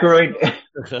Dan Aykroyd.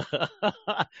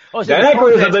 Oh, Dan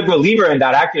Aykroyd is a big believer in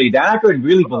that, actually. Dan Aykroyd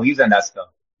really believes in that stuff.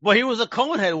 But he was a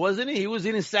conehead, wasn't he? He was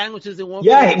eating sandwiches in one.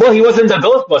 Yeah, well, he was in the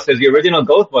Ghostbusters, the original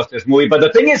Ghostbusters movie. But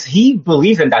the thing is, he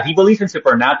believes in that. He believes in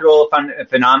supernatural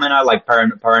phenomena, like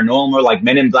paranormal, like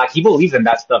Men in Black. He believes in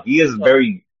that stuff. He's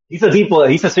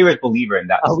a serious believer in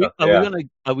that stuff.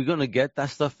 Are we gonna get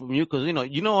that stuff from you? Because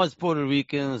as Puerto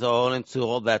Ricans are all into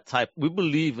all that type. We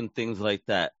believe in things like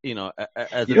that.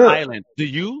 As an island. Do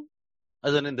you,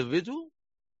 as an individual?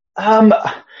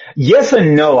 Yes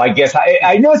and no, I guess.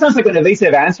 I know it sounds like an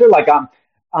evasive answer. Like,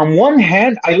 on one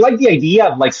hand, I like the idea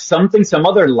of like some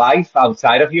other life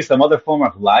outside of here, some other form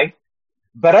of life.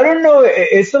 But I don't know.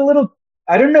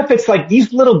 I don't know if it's like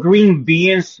these little green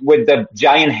beings with the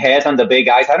giant heads and the big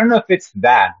eyes. I don't know if it's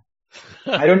that.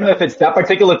 I don't know if it's that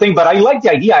particular thing, but I like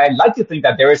the idea. I'd like to think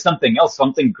that there is something else,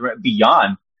 something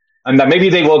beyond, and that maybe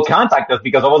they will contact us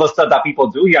because of all the stuff that people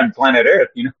do here on planet Earth,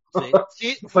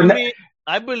 See, for me,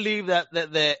 I believe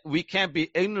that we can't be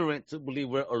ignorant to believe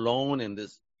we're alone in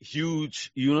this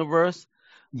huge universe.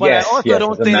 But yes, I also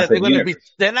don't think that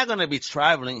they're not going to be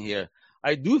traveling here.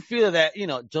 I do feel that,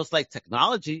 just like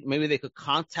technology, maybe they could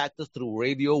contact us through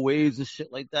radio waves and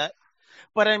shit like that.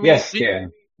 But I mean,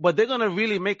 but they're going to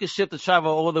really make a ship to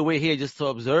travel all the way here just to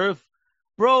observe.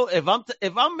 Bro, if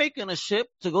I'm making a ship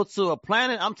to go to a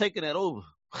planet, I'm taking it over.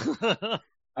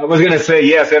 I was going to say,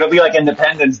 yes, it'll be like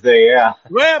Independence Day, yeah.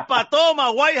 Wepa,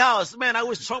 toma, White House. Man, I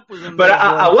wish Trump was in there. But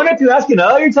I wanted to ask you,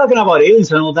 now you're talking about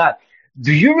aliens and all that,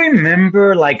 do you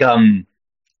remember, like,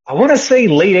 I want to say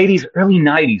late 80s, early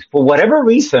 90s, for whatever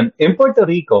reason, in Puerto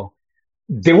Rico,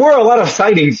 there were a lot of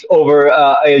sightings over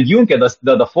Yunque,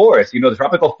 the forest, the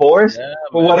tropical forest. Yeah,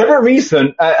 for whatever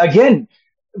reason, again,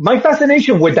 my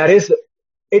fascination with that is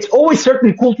it's always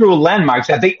certain cultural landmarks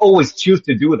that they always choose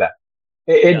to do that.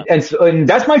 And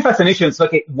that's my fascination. It's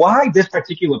like, why this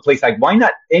particular place? Like, why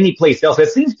not any place else? It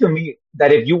seems to me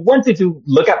that if you wanted to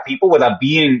look at people without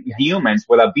being humans,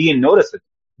 without being noticed,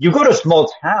 you go to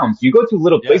small towns, you go to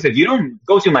little places. You don't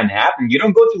go to Manhattan. You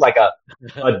don't go to like a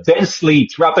dense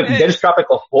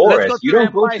tropical forest. You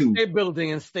don't go to State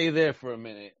Building and stay there for a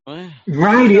minute.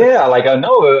 Right? Yeah. Like I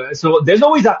know. So there's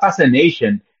always that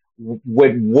fascination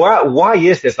with why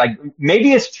is this? Like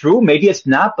maybe it's true, maybe it's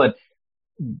not, but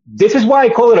this is why I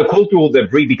call it a cultural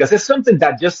debris, because it's something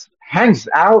that just hangs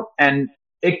out and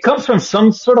it comes from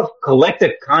some sort of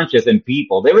collective conscious in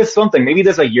people. There is something, maybe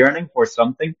there's a yearning for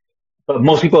something, but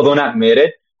most people don't admit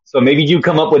it. So maybe you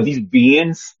come up with these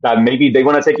beings that maybe they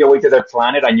want to take you away to their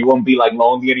planet and you won't be like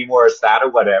lonely anymore or sad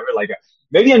or whatever. Like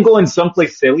maybe I'm going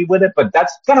someplace silly with it, but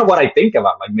that's kind of what I think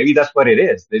about. Like maybe that's what it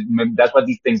is. That's what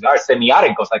these things are.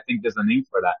 Semióticos, I think there's a name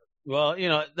for that. Well,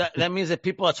 that means that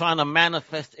people are trying to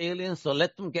manifest aliens, so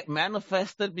let them get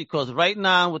manifested, because right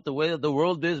now, with the way that the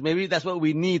world is, maybe that's what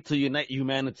we need to unite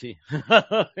humanity.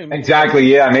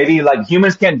 Exactly, yeah. Maybe like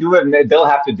humans can't do it, they'll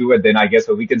have to do it then, I guess,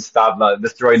 so we can stop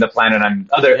destroying the planet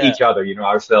and each other,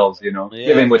 ourselves,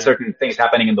 given with certain things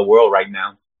happening in the world right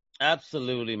now.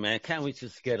 Absolutely, man. Can't we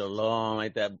just get along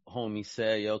like that homie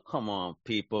said? Yo, come on,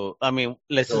 people. I mean,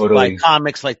 let's just buy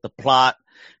comics like The Plot.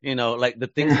 Like the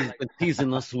things he's been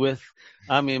teasing us with.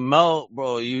 I mean, Mel,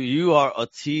 bro, you are a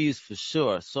tease for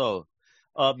sure. So,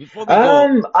 before we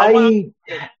go, Dale. I'm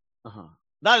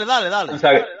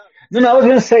sorry. No, I was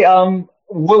gonna say,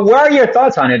 what are your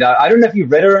thoughts on it? I don't know if you've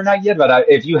read it or not yet, but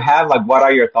if you have, like, what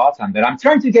are your thoughts on that? I'm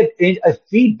trying to get a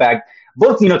feedback,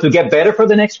 both, to get better for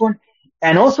the next one,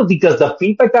 and also because the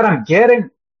feedback that I'm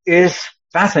getting is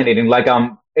fascinating. Like,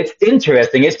 it's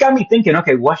interesting. It's got me thinking,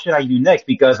 okay, what should I do next?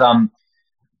 Because,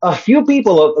 a few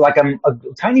people, like a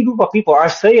tiny group of people, are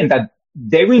saying that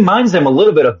they reminds them a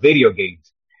little bit of video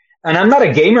games. And I'm not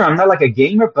a gamer. I'm not like a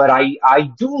gamer, but I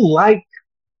do like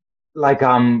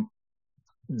the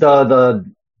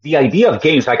idea of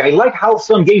games. Like I like how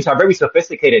some games are very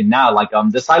sophisticated now, like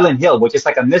the Silent Hill, which is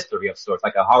like a mystery of sorts,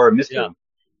 like a horror mystery.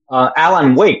 Yeah.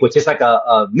 Alan Wake, which is like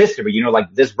a mystery.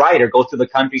 Like this writer goes to the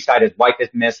countryside, his wife is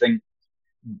missing.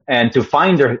 and to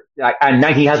find her, and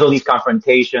then he has all these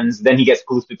confrontations. Then he gets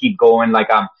clues to keep going.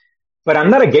 But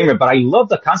I'm not a gamer, but I love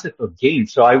the concept of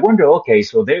games. So I wonder, okay,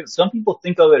 so there, some people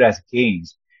think of it as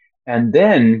games, and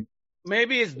then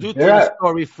Maybe it's due to there the are,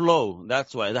 story flow.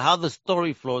 That's why. How the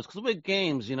story flows. Because with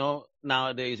games,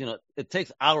 nowadays, it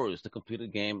takes hours to complete a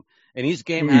game, and each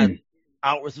game has mm,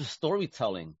 hours of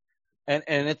storytelling, and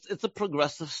it's a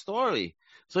progressive story.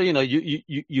 So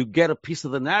you get a piece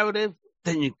of the narrative,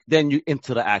 then you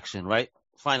into the action, right?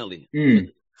 Finally,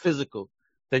 mm. physical.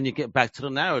 Then you get back to the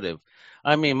narrative.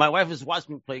 I mean, my wife has watched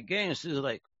me play games. She's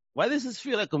like, "Why does this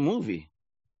feel like a movie?"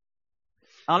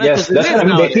 I'm like, Yes, "Because it that's what is I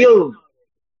mean. They nowadays." feel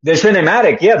the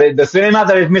cinematic, yeah, the cinema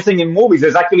that is missing in movies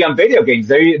is actually on video games.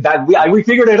 We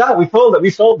figured it out. We solved it. We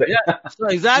solved it. Yeah. So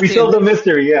We exactly. solved the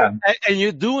mystery. Yeah. And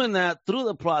you're doing that through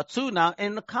the plot too now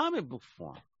in the comic book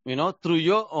form, through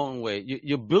your own way.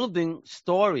 You're building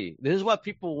story. This is what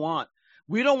people want.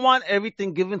 We don't want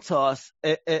everything given to us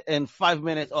in 5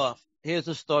 minutes off. Here's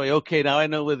the story. Okay, now I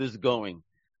know where this is going.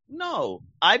 No,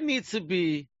 I need to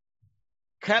be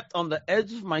kept on the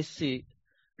edge of my seat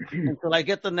until I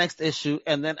get the next issue.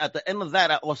 And then at the end of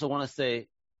that, I also want to say,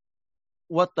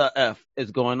 what the F is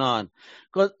going on?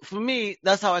 Because for me,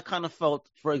 that's how I kind of felt,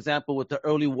 for example, with the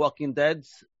early Walking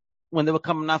Deads. When they were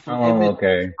coming out from Oh, Image,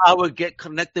 okay. I would get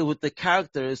connected with the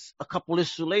characters a couple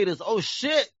issues later. Oh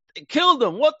shit, they killed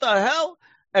them. What the hell?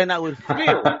 And I would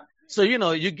feel. So,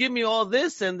 you give me all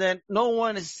this and then no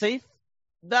one is safe.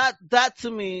 That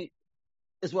to me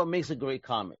is what makes a great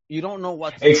comic. You don't know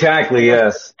what to Exactly.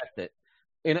 Yes. expect it.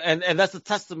 And that's a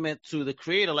testament to the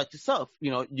creator like yourself.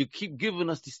 You keep giving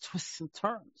us these twists and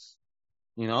turns,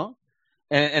 you know,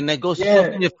 and that goes to show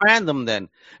Yeah. your fandom then.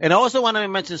 And I also want to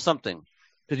mention something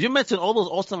because you mentioned all those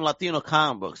awesome Latino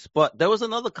comic books, but there was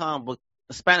another comic book,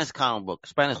 a Spanish comic book,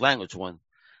 Spanish language one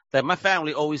that my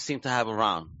family always seemed to have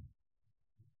around.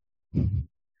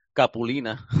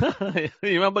 Capulina.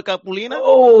 You remember Capulina?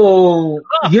 Oh,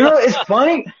 it's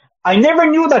funny. I never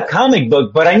knew the comic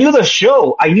book, but I knew the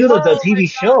show. I knew the Oh my TV God.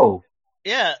 show.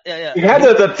 Yeah, yeah, yeah. It had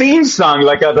the theme song,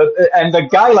 and the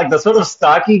guy, like the sort of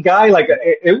stocky guy,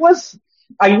 it was.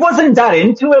 I wasn't that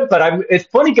into it, but it's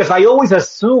funny because I always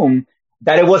assumed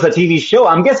that it was a TV show.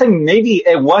 I'm guessing maybe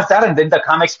it was that, and then the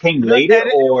comics came later,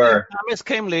 The or comics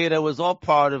came later. It was all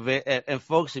part of it. And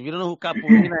folks, if you don't know who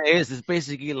Capulina is, it's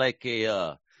basically like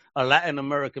a Latin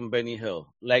American Benny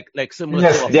Hill, like similar to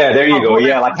yes, yeah, there you go, Jorge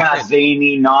yeah, like kind of Porcel.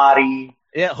 zany, naughty.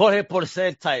 Yeah, Jorge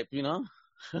Porcel type.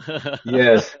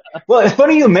 Yes. Well, it's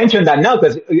funny you mentioned that now,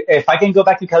 because if I can go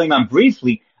back to Calimán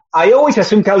briefly, I always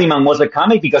assumed Calimán was a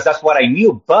comic because that's what I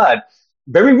knew. But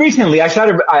very recently,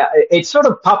 it sort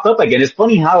of popped up again. It's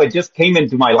funny how it just came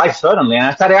into my life suddenly, and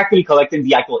I started actually collecting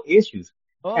the actual issues.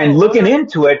 And Oh, looking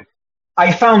into it,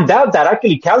 I found out that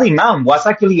actually Calimán was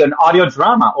actually an audio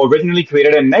drama originally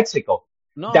created in Mexico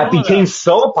no, that no, became that.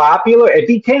 so popular. It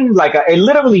became it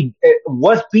literally it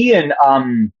was being,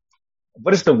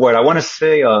 what is the word? I want to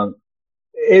say,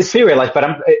 it's serialized,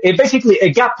 but it basically,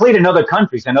 it got played in other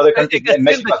countries It got in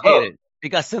Mexico as well. syndicated. It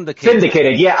got syndicated.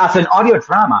 Syndicated, yeah, as an audio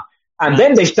drama. And Right.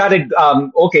 then they started,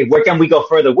 okay, where can we go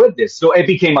further with this? So it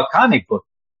became a comic book.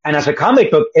 And as a comic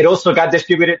book, it also got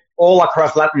distributed all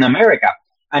across Latin America.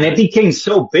 And it Right. became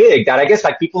so big that I guess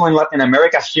like people in Latin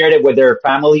America shared it with their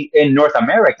family in North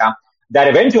America, that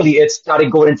eventually it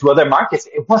started going into other markets.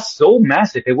 It was so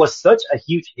massive. It was such a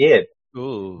huge hit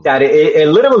Ooh. that it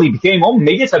literally became, oh,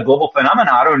 maybe it's a global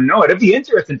phenomenon. I don't know. It'd be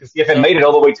interesting to see if it So, made it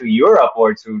all the way to Europe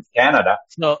or to Canada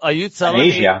so are you and telling me?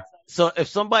 Asia. So if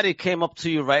somebody came up to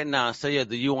you right now and said, "Yeah,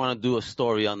 do you want to do a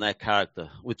story on that character?"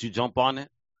 Would you jump on it?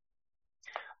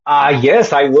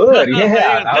 Yes, I would. Yeah,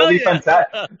 that would Hell be yeah.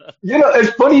 fantastic.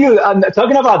 It's funny you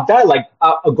talking about that, like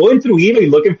going through eBay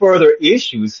looking for other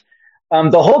issues.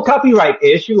 The whole copyright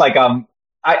issue,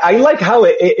 I like how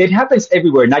it happens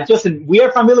everywhere, not just we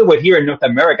are familiar with here in North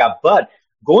America, but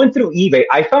going through eBay,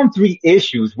 I found 3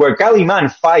 issues where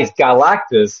Calimán fights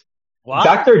Galactus, Wow.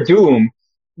 Doctor Doom,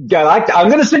 Galactus. I'm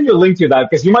going to send you a link to that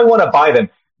because you might want to buy them.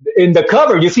 In the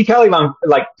cover, you see Calimán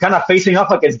like kind of facing off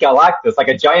against Galactus, like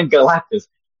a giant Galactus.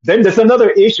 Then there's another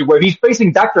issue where he's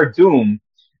facing Doctor Doom.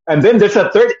 And then there's a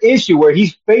third issue where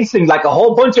he's facing like a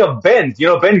whole bunch of Bens,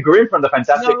 Ben Grimm from the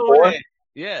Fantastic No Four. way.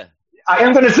 Yeah. I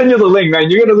am going to send you the link,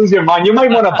 man. You're going to lose your mind. You might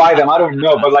want to buy them. I don't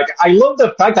know. But like, I love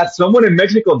the fact that someone in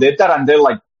Mexico did that and they're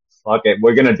like, fuck it,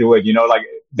 we're going to do it. Like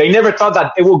they never thought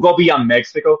that it would go beyond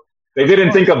Mexico. They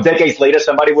didn't think of decades later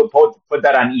somebody would put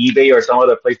that on eBay or some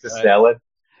other place to Right. sell it.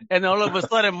 And all of a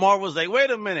sudden, Marvel's like, "Wait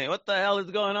a minute, what the hell is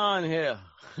going on here?"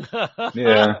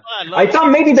 Yeah. I I love it. thought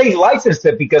maybe they licensed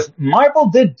it because Marvel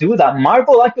did do that.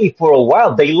 Marvel actually for a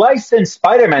while, they licensed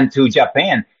Spider-Man to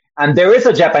Japan And there is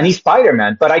a Japanese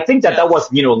Spider-Man, but I think that Yeah. that was,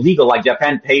 legal. Like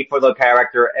Japan paid for the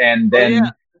character and Oh yeah.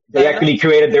 then they actually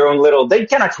created their own they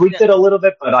kind of tweaked Yeah. it a little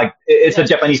bit, but like it's a Yeah.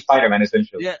 Japanese Spider-Man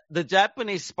essentially. Yeah. The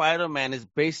Japanese Spider-Man is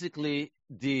basically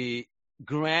the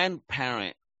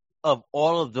grandparent of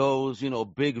all of those,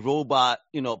 big robot,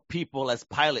 people as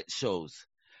pilot shows.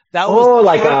 That was Oh, the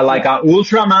like first like a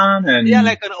Ultraman Yeah, and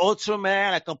like an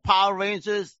Ultraman, like a Power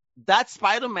Rangers. That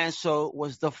Spider-Man show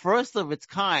was the first of its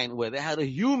kind where they had a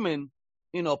human,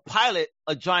 pilot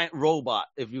a giant robot,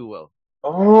 if you will.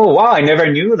 oh wow, I never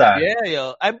knew that. Yeah,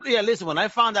 yo. Listen, when I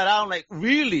found that out, I'm like,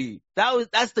 really?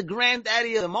 That's the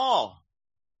granddaddy of them all.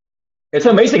 It's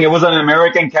amazing. It was an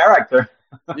American character.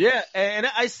 Yeah, and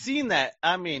I seen that.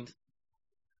 I mean,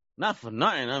 not for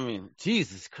nothing. I mean,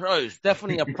 Jesus Christ,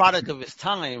 definitely a product of its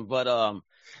time, but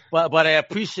I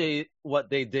appreciate what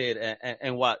they did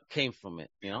and what came from it,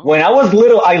 When I was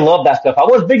little, I loved that stuff. I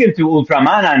was big into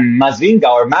Ultraman and Mazinga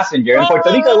or Messenger. In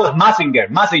Puerto Rico, it was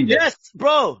Mazinger. Yes,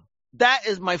 bro. That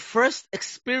is my first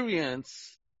experience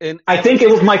I think it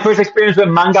was my first experience with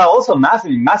manga also.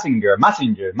 Mazinger. Yeah,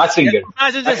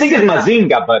 I think it's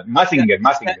Mazinga, but Mazinger. In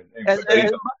Puerto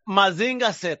Rico.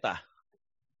 Mazinga Z.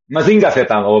 Mazinga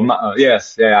Z.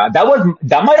 Yes, yeah.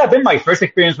 That might have been my first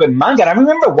experience with manga. I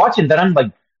remember watching that. I'm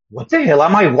like, what the hell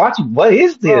am I watching? What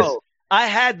is this? Bro, I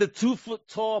had the 2 foot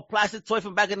tall plastic toy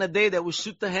from back in the day that would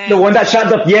shoot the hand. The one that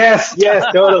shot up. Yes,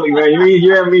 totally, man.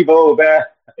 You and me both, man.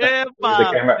 Yeah, The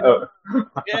Bob. camera. Oh.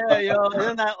 Yeah, yo,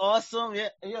 isn't that awesome? Yeah,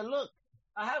 yeah. Look,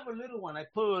 I have a little one. I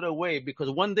put it away because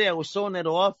one day I was showing it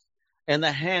off, and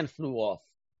the hand flew off.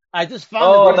 I just found it.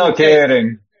 Oh, the no other day.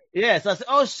 kidding. Yes, I said,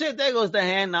 oh shit, there goes the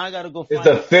hand. Now I gotta go It's find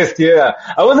the it. fist, yeah.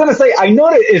 I was gonna say, I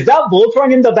noticed, is that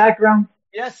Voltron in the background?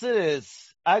 Yes, it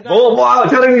is. I got Wow, I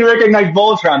totally recognize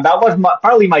Voltron. That was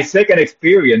probably my second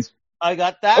experience.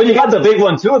 that. Oh, you got the big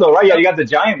one too, though, right? Yeah, you got the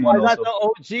giant I one got also.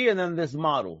 the OG and then this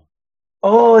model.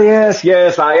 Oh, yes.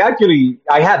 I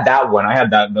had that one. I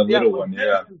had the Yeah, little but one, this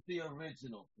yeah. is the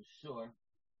original for sure.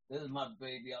 This is my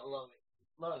baby. I love it.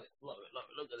 Love it. Love it. Love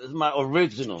it. Look at this. This is my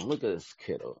original. Look at this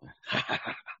kiddo.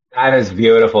 That is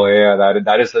beautiful, yeah.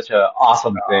 That is such an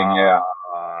awesome thing, yeah.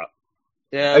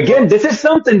 Yeah, Again, this is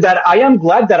something that I am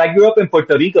glad that I grew up in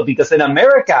Puerto Rico because in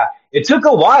America, it took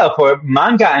a while for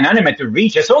manga and anime to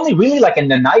reach. It's only really like in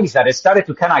the 90s that it started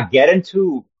to kind of get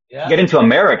into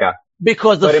America.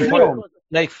 because the But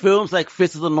in films like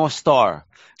Fist of the North Star,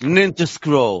 Ninja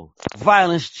Scroll,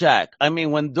 Violence Jack. I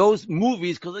mean, when those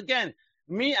movies, because again,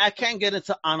 I can't get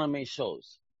into anime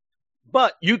shows.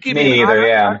 But you give Me me neither,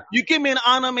 yeah. you give me an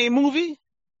anime movie,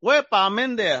 wepa, I'm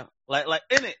in there. Like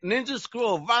in it, Ninja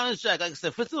Scroll, Violence Jack, like I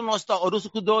said, Fist of the North Star,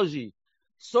 Orosuku Doji.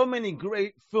 So many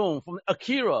great films from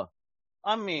Akira.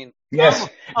 I mean, Yes,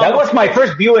 that was my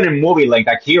first viewing in movie, like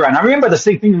Akira, and I remember the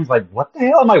same thing. I was like, "What the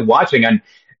hell am I watching?" And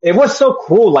it was so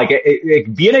cool, like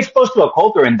being exposed to a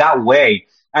culture in that way.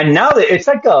 And now that it's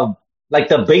like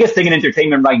the biggest thing in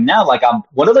entertainment right now. Like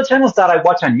one of the channels that I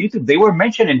watch on YouTube, they were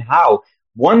mentioning how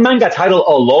one manga title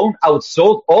alone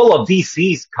outsold all of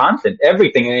DC's content,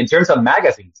 everything in terms of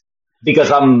magazines,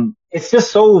 because it's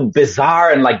just so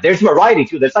bizarre and like there's variety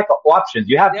too. There's like options.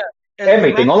 You have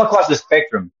everything all across the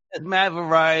spectrum. It's mad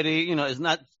variety. It's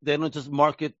not, they don't just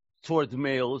market towards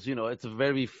males. It's a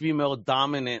very female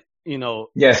dominant,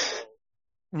 Yes.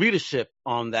 readership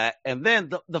on that. And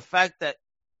then the fact that,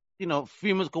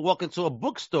 females could walk into a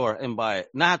bookstore and buy it,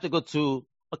 not have to go to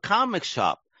a comic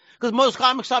shop. Because most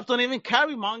comic shops don't even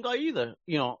carry manga either,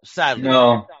 sadly.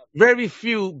 No. Very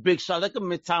few big shops. Like in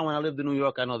Midtown when I lived in New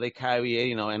York, I know they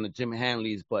carry it, and the Jim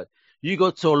Hanleys, but you go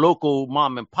to a local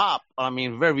mom and pop, I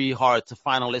mean, very hard to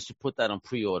find unless you put that on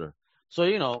pre-order. So,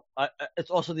 it's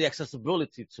also the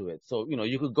accessibility to it. So,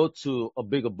 you could go to a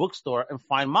bigger bookstore and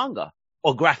find manga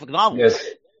or graphic novels,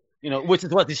 Yes. which is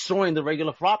what's destroying the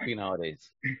regular floppy nowadays.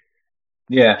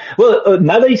 Yeah. Well,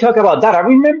 now that you talk about that, I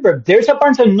remember there's a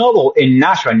Barnes and Noble in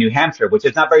Nashua, New Hampshire, which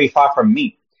is not very far from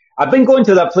me. I've been going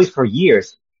to that place for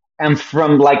years. And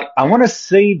from I want to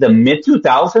say the mid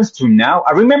 2000s to now,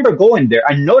 I remember going there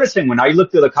and noticing when I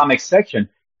looked through the comics section,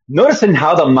 noticing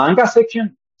how the manga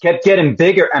section kept getting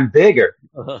bigger and bigger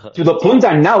to the point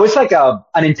that now it's like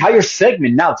an entire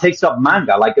segment now takes up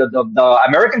manga. Like the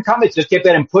American comics just kept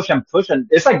getting pushed and pushed. And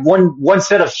it's like one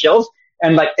set of shelves.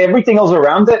 And like everything else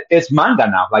around it, it's manga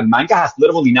now. Like manga has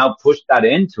literally now pushed that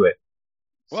into it.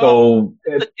 Well,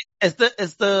 it's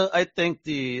the I think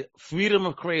the freedom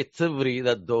of creativity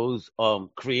that those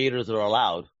creators are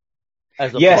allowed.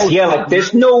 Yes, yeah, like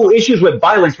there's no issues with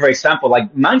violence, for example.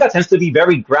 Like manga tends to be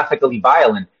very graphically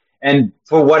violent. And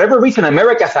for whatever reason,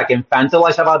 America can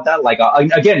fantasize about that. Like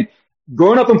again,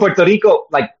 growing up in Puerto Rico,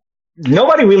 like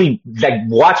nobody really like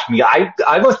watched me.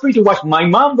 I was free to watch. My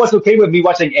mom was okay with me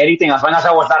watching anything as long as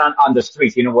I was not on the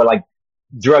streets, where like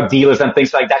drug dealers and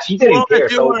things like that. She As long didn't as care.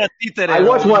 you So were a I títere,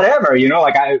 watched whatever,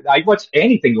 like I watched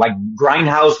anything like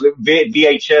Grindhouse,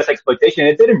 VHS exploitation.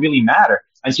 It didn't really matter.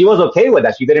 And she was okay with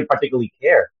that. She didn't particularly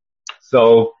care.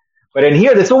 So, but in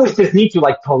here, there's always this need to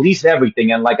like police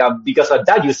everything. And like, because of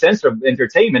that, you censor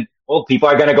entertainment. Well, people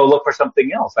are going to go look for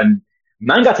something else. And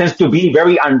manga tends to be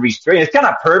very unrestrained. It's kind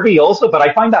of pervy also, but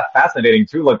I find that fascinating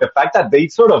too. Like the fact that they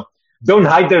sort of don't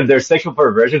hide their sexual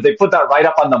perversions. They put that right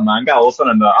up on the manga, also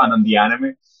on the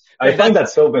anime. I yeah, find that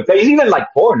so good. There's even like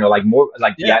porno, like more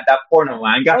like yeah. that porno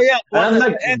manga. Oh yeah, And well, I'm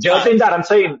that's not the hentai. judging that. I'm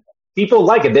saying people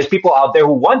like it. There's people out there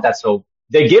who want that, so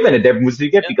they're giving it their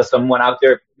music Yeah, because someone out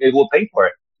there will pay for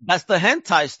it. that's the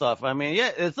hentai stuff. I mean,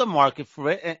 yeah, it's a market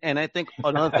for it, and I think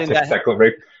another That's thing that, exactly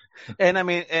right. and I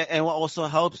mean, and what also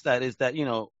helps that is that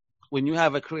when you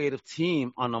have a creative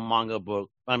team on a manga book,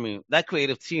 I mean, that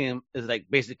creative team is like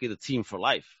basically the team for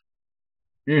life,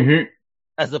 Hmm.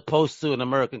 as opposed to an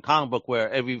American comic book where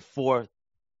every 4,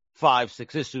 5,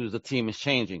 6 issues the team is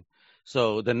changing.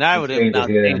 So the It narrative changes, now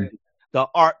yeah. changes, the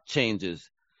art changes.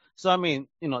 So I mean,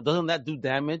 doesn't that do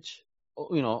damage?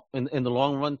 In the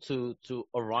long run to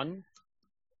a run.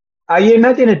 I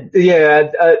imagine it.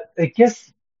 Yeah, I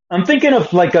guess I'm thinking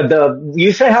of like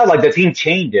you say how like the team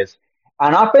changes,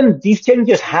 and often these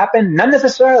changes happen not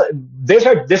necessarily. There's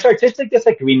artistic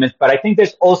disagreements, but I think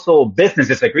there's also business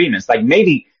disagreements. Like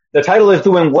maybe the title is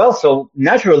doing well, so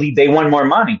naturally they want more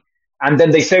money, and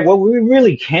then they say, well, we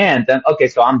really can't. And okay,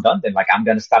 so I'm done then. Like I'm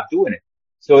gonna stop doing it.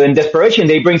 So in desperation,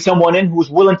 they bring someone in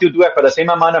who's willing to do it for the same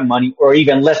amount of money or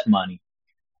even less money.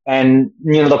 And,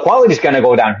 the quality is going to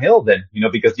go downhill then,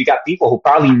 because you got people who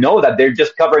probably know that they're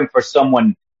just covering for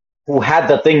someone who had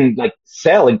the thing like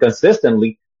selling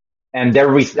consistently. And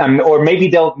or maybe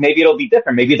it'll be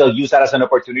different. Maybe they'll use that as an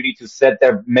opportunity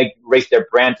to raise their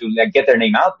brand to like, get their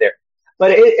name out there.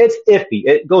 But it's iffy.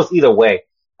 It goes either way.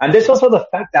 And there's also the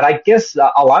fact that I guess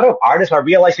a lot of artists are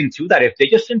realizing too that if they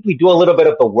just simply do a little bit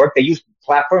of the work, they use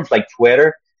platforms like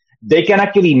Twitter, they can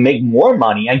actually make more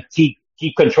money and keep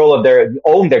control of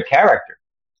own their character.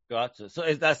 Gotcha. So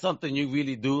is that something you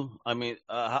really do? I mean,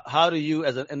 how do you,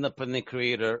 as an independent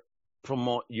creator,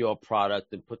 promote your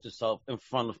product and put yourself in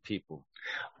front of people?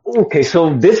 Okay,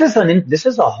 so this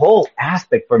is a whole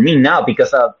aspect for me now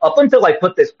because up until I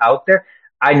put this out there,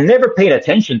 I never paid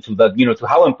attention to to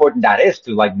how important that is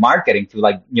to like marketing, to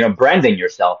like, branding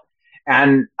yourself.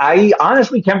 And I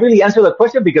honestly can't really answer the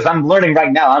question because I'm learning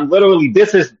right now.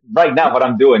 This is right now what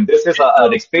I'm doing. This is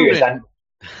an experience. And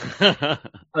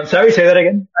I'm sorry, say that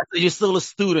again. You're still a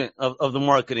student of the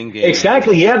marketing game.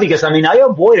 Exactly, yeah, because I mean, I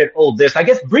avoided all this. I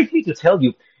guess briefly to tell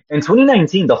you, in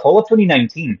 2019, the fall of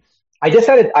 2019, I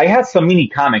decided I had some mini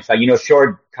comics, like,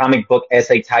 short comic book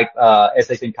essay type,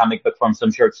 essays in comic book from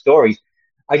some short stories.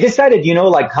 I decided,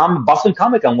 like Boston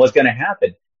Comic Con was going to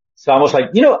happen. So I was like,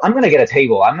 I'm going to get a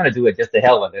table. I'm going to do it just to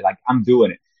hell with it. Like, I'm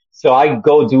doing it. So I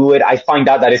go do it. I find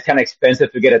out that it's kind of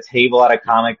expensive to get a table at a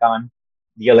Comic Con.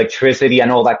 The electricity and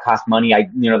all that costs money.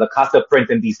 The cost of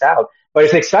printing these out, but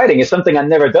it's exciting. It's something I've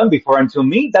never done before. And to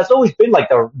me, that's always been like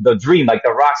the dream, like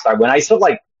the rock star. When I saw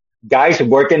like guys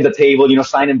working the table,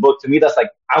 signing books, to me, that's like,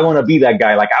 I want to be that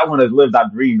guy. Like I want to live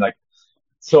that dream. Like,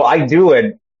 so I do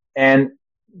it. And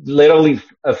literally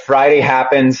a Friday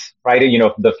happens,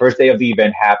 the first day of the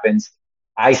event happens.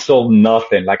 I sold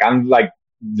nothing. Like I'm like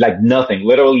nothing,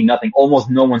 literally nothing. Almost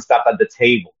no one stopped at the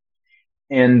table.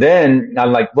 And then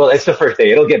I'm like, well, it's the first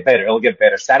day. It'll get better. It'll get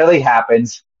better. Saturday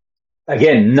happens.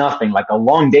 Again, nothing, like a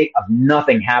long day of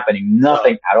nothing happening,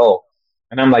 nothing at all.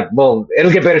 And I'm like, well,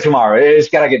 it'll get better tomorrow. It's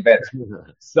gotta get better.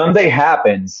 Sunday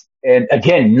happens and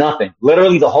again, nothing.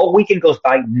 Literally the whole weekend goes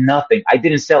by, nothing. I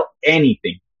didn't sell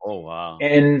anything. Oh, wow.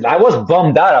 And I was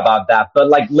bummed out about that. But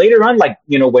like later on, like,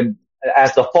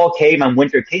 as the fall came and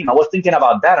winter came, I was thinking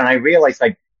about that and I realized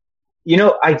like,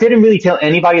 I didn't really tell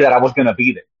anybody that I was going to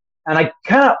be there. And I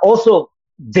kind of also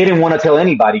didn't want to tell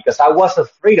anybody because I was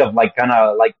afraid of like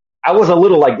I was a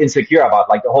little like insecure about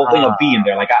like the whole thing of being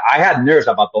there. Like I had nerves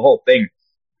about the whole thing.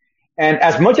 And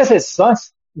as much as it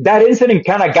sucks, that incident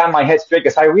kind of got my head straight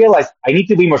because I realized I need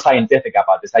to be more scientific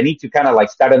about this. I need to kind of like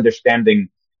start understanding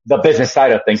the business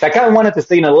side of things. I kind of wanted to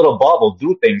stay in a little bubble,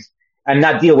 do things and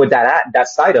not deal with that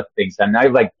side of things. And I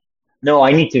like, no,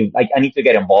 I need to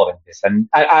get involved in this. And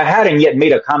I hadn't yet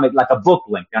made a comic, like a book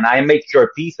length, and I made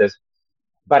short pieces,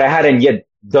 but I hadn't yet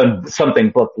done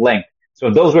something book length. So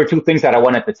those were two things that I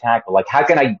wanted to tackle. Like, how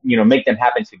can I, make them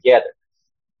happen together?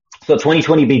 So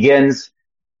 2020 begins,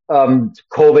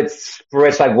 COVID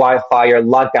spreads like wildfire,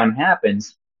 lockdown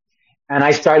happens. and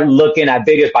I started looking at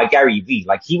videos by Gary Vee.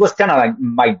 Like he was kind of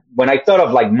like when I thought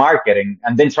of like marketing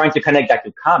and then trying to connect that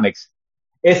to comics,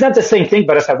 it's not the same thing,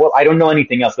 but I said, well, I don't know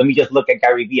anything else. Let me just look at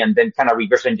Gary Vee and then kind of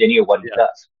reverse engineer what he Yeah.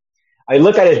 does. I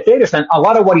look at his videos and a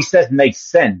lot of what he says makes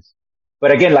sense.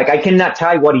 But again, like I cannot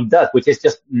tie what he does, which is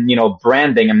just,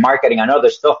 branding and marketing and other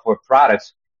stuff for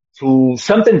products to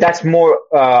something that's more,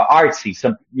 artsy,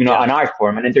 an art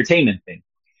form, an entertainment thing.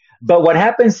 But what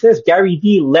happens is Gary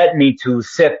Vee led me to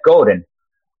Seth Godin,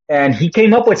 and he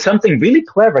came up with something really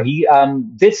clever. He,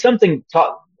 did something,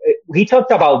 he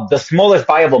talked about the smallest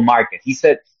viable market. He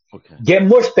said, Okay. get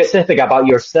more specific about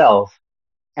yourself.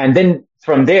 And then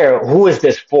from there, who is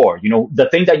this for? The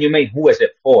thing that you made, who is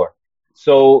it for?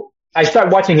 So I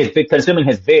start watching consuming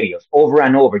his videos over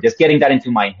and over, just getting that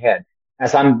into my head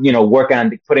as I'm, working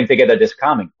on putting together this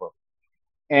comic book.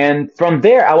 And from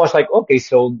there, I was like, okay,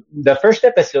 so the first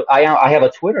step is I have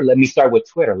a Twitter. Let me start with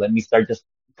Twitter. Let me start just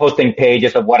posting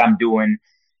pages of what I'm doing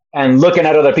and looking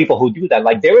at other people who do that.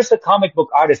 Like there is a comic book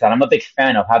artist that I'm a big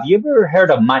fan of. Have you ever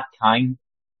heard of Matt Kine?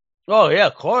 Oh yeah,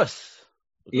 of course.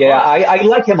 Yeah, I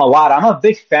like him a lot. I'm a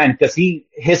big fan because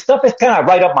his stuff is kind of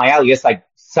right up my alley. It's like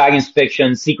science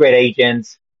fiction, secret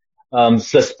agents,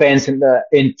 suspense and the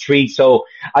intrigue. So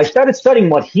I started studying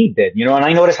what he did, and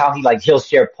I noticed how he'll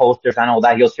share posters and all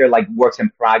that. He'll share like works in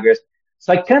progress.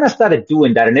 So I kind of started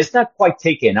doing that and it's not quite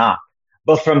taken off.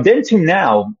 But from then to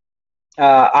now,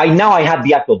 I have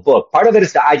the actual book. Part of it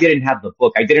is that I didn't have the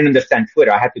book. I didn't understand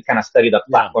Twitter. I had to kind of study the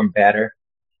platform better.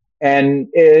 And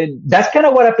that's kind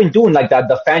of what I've been doing. Like that,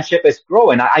 the fanship is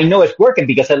growing. I know it's working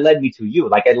because it led me to you.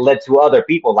 Like it led to other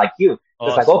people like you.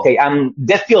 It's like, okay,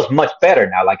 this feels much better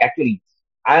now. Like actually,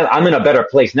 I'm in a better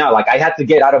place now. Like I had to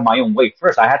get out of my own way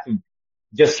first. I had to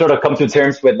just sort of come to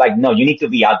terms with like, no, you need to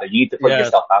be out there. You need to put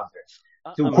yourself out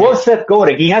there. To quote Seth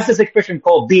Godin, he has this expression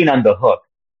called being on the hook.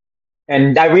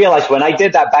 And I realized when I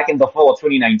did that back in the fall of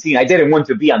 2019, I didn't want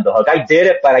to be on the hook. I did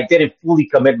it, but I didn't fully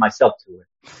commit myself to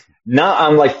it. Now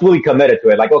I'm like fully committed to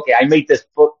it. Like, okay, I made this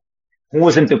book. Who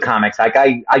was into comics? Like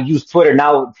I use Twitter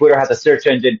now. Twitter has a search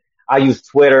engine. I use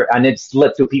Twitter and it's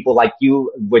led to people like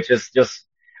you, which is just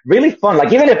really fun.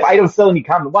 Like even if I don't sell any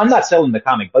comic, well, I'm not selling the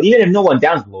comic, but even if no one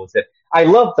downloads it, I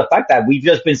love the fact that we've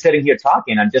just been sitting here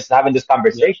talking and just having this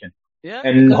conversation. Yeah.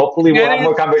 And hopefully we'll have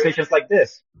more conversations like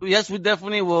this. Yes, we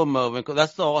definitely will, Melvin, because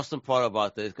that's the awesome part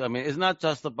about this. I mean, it's not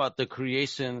just about the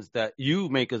creations that you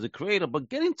make as a creator, but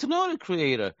getting to know the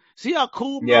creator. See how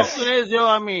cool Melvin is, yo?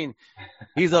 I mean,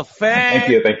 he's a fan.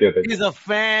 Thank you. He's a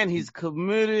fan. He's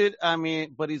committed. I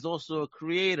mean, but he's also a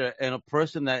creator and a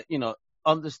person that,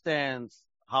 understands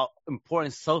how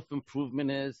important self-improvement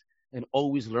is and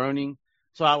always learning.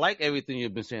 So I like everything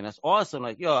you've been saying. That's awesome.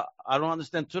 Like, yo, I don't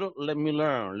understand Twitter. Let me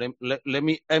learn. Let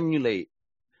me emulate.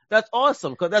 That's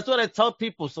awesome. Cause that's what I tell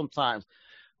people sometimes.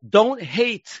 Don't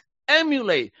hate,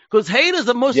 emulate. Cause haters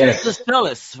are mostly just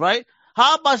jealous, right?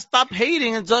 How about stop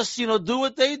hating and just, do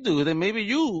what they do? Then maybe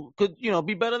you could,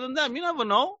 be better than them. You never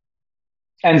know.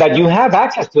 And that you have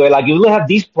access to it. Like you have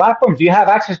these platforms, you have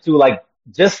access to like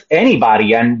just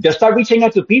anybody and just start reaching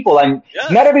out to people. And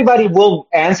not everybody will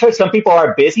answer. Some people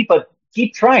are busy, but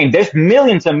keep trying. There's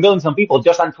millions and millions of people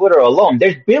just on Twitter alone.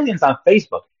 There's billions on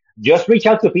Facebook. Just reach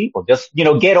out to people. Just,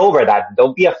 get over that.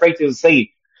 Don't be afraid to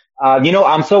say,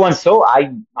 I'm so and so.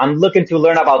 I'm looking to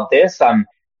learn about this.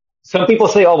 Some people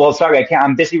say, oh, well, sorry, I can't.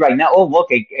 I'm busy right now. Oh,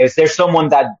 okay. Is there someone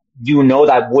that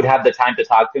that would have the time to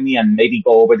talk to me and maybe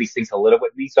go over these things a little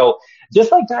with me? So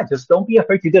just like that, just don't be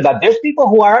afraid to do that. There's people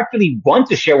who are actually want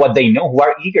to share what they know, who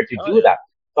are eager to do that.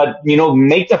 But,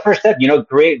 make the first step,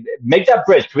 make that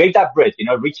bridge, create that bridge,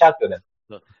 reach out to them.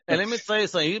 And let me tell you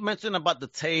something. You mentioned about the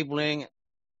tabling,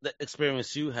 the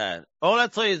experience you had. All I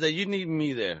tell you is that you need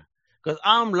me there because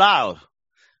I'm loud.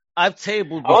 I've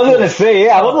tabled before. I was going to say,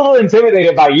 I was a little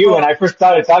intimidated by you when I first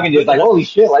started talking to you. It's like, holy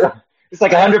shit, like it's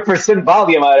like 100%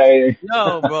 volume out of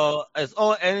No, bro, it's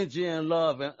all energy and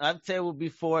love. And I've tabled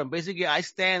before, and basically I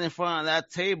stand in front of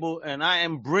that table and I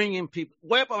am bringing people.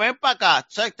 Ven pa acá,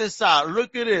 check this out.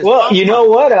 Look at this. Well, you know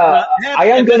what? I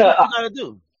am going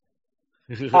to.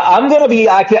 I'm going to be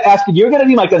asking, you're going to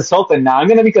be my consultant now. I'm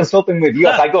going to be consulting with you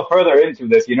as I go further into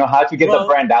this, how to get the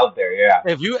brand out there. Yeah.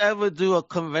 If you ever do a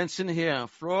convention here in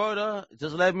Florida,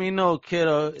 just let me know,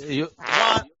 kiddo.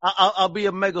 I'll be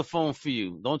a megaphone for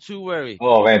you. Don't you worry.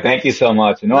 Oh, man, thank you so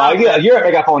much. You're a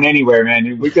megaphone anywhere,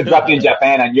 man. We could drop you in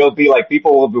Japan and you'll be like,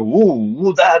 people will be,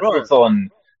 woo, that person.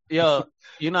 Yo,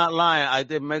 you're not lying. I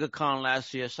did MegaCon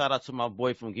last year. Shout out to my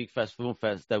boy from Geek Fest Film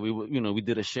Fest that we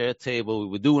did a shared table. We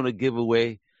were doing a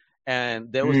giveaway,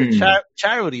 and there was a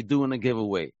charity doing a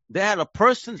giveaway. They had a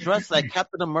person dressed like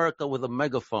Captain America with a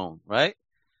megaphone, right?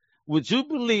 would you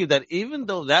believe that even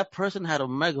though that person had a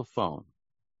megaphone,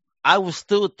 I was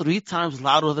still 3 times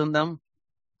louder than them?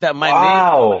 That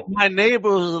Wow. my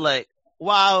neighbors was like,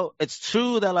 wow, it's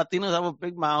true that Latinos have a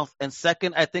big mouth. And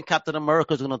second, I think Captain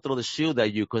America is going to throw the shield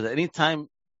at you because anytime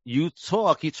you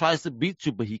talk, he tries to beat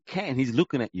you, but he can't. He's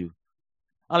looking at you.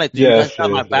 I'm like, do you guys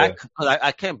got my back? Because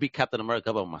I can't beat Captain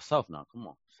America by myself now. Come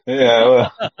on. Yeah,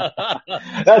 well,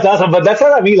 that's awesome. But that's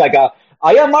what I mean. Like,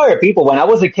 I admire people when I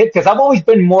was a kid because I've always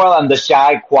been more on the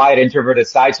shy, quiet, introverted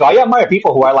side. So I admire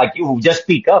people who are like you, who just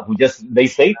speak up, they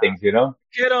say things, you know?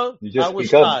 Kiddo, You just I was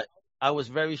speak up. shy. I was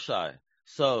very shy.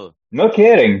 So No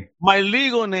kidding. my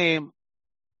legal name,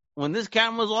 when this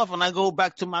camera's off and I go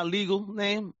back to my legal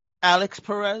name, Alex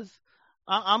Perez,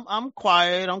 I'm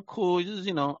quiet, I'm cool, just,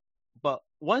 you know. But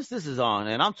once this is on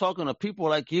and I'm talking to people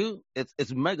like you,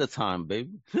 it's mega time,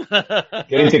 baby.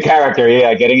 Getting into character,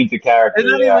 yeah, getting into character, And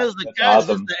not yeah. even just the That's cash, just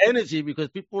awesome. the energy, because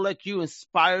people like you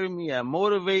inspire me and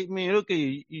motivate me. Look at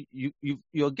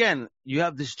you again, you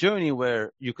have this journey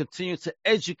where you continue to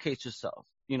educate yourself,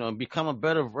 you know, and become a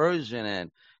better version.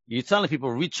 And you're telling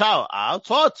people, reach out, I'll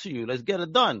talk to you, let's get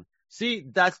it done. See,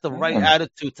 that's the right Yeah.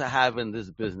 attitude to have in this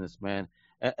business, man.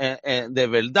 And de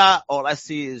verdad, all I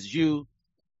see is you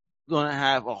gonna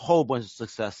have a whole bunch of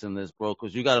success in this, bro,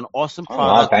 because you got an awesome Oh, wow,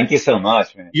 product. thank you so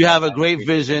much, man. You have a I great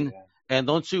appreciate vision. that. And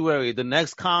don't you worry. The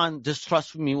next con, just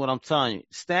trust me what I'm telling you.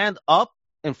 Stand up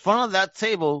in front of that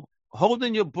table,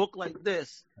 holding your book like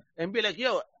this, and be like,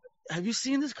 yo, have you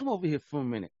seen this? Come over here for a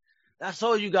minute. That's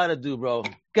all you got to do, bro.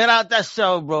 Get out that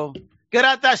shell, bro. Get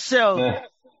out that shell.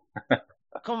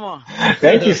 Come on.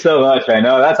 Thank you so much. I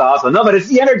know that's awesome. No, but it's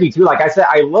the energy too. Like I said,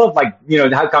 I love to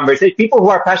have conversation. People who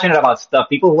are passionate about stuff.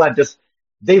 People who have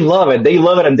they love it. They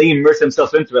love it and they immerse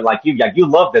themselves into it. Like you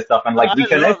love this stuff and like we I love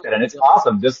connected and it's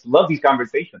awesome. Just love these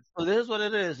conversations. So this is what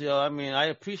it is, yo. I mean, I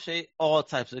appreciate all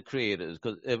types of creators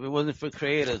because if it wasn't for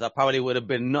creators, I probably would have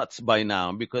been nuts by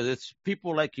now because it's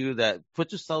people like you that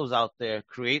put yourselves out there,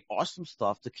 create awesome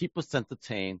stuff to keep us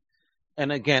entertained.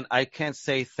 And again, I can't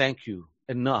say thank you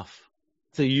enough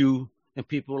to you and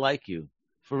people like you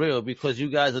for real because you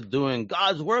guys are doing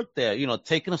God's work there, you know,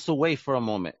 taking us away for a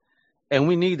moment. And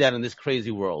we need that in this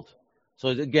crazy world. So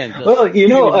again, Well,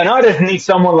 an artist needs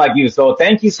someone like you. So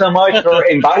thank you so much for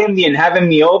inviting me and having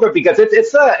me over because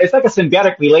it's like a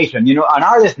symbiotic relation. You know, an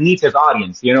artist needs his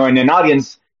audience, and an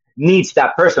audience needs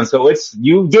that person. So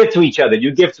you give to each other.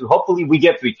 Hopefully we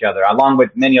give to each other along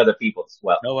with many other people as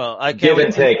well. Oh, well, I can't give wait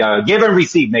and take, give and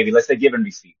receive, maybe. Let's say give and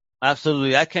receive.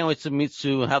 Absolutely. I can't wait to meet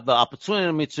you and have the opportunity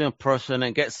to meet you in person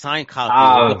and get signed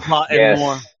copies. Yes.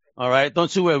 More. All right.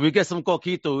 Don't you worry. We get some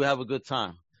coquito. We have a good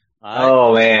time. All right?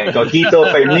 Oh, man.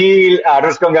 Coquito, pernil,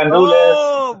 arroz con gandules.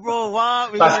 Oh, bro.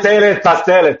 Wow. Pasteles.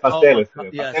 Yes.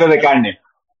 Pasteles de carne.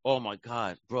 Oh, my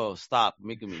God. Bro, stop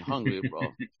making me hungry,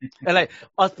 bro. And like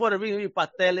us Puerto Rican, we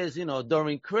pasteles,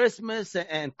 during Christmas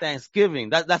and Thanksgiving.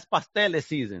 That's pasteles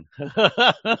season.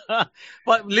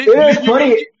 But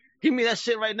give me that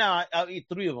shit right now. I'll eat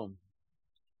 3 of them.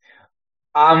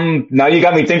 Now you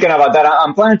got me thinking about that.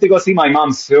 I'm planning to go see my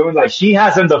mom soon. Like she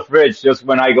has in the fridge just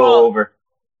when I go over.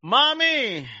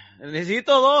 Mami, necesito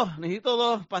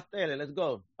dos pasteles. Let's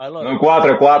go. I love it.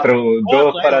 Cuatro.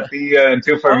 Dos para ti and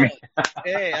 2 for me.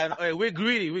 Hey, we're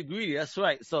greedy. That's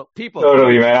right. So people.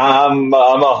 Totally, man. I'm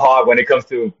a hog when it comes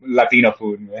to Latino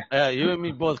food, man. Yeah, you and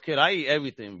me both, kid. I eat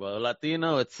everything, bro.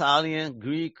 Latino, Italian,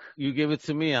 Greek. You give it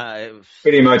to me.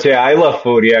 Pretty much, yeah. I love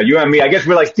food, yeah. You and me. I guess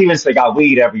we're like Steven Seagal. We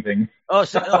eat everything. Oh,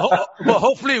 well,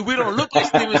 hopefully we don't look like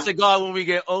Steven Seagal when we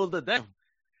get older. Damn.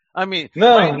 I mean,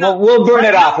 no, right we'll burn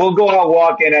it off. We'll go out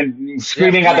walking and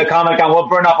screaming at the Comic-Con. We'll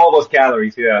burn off all those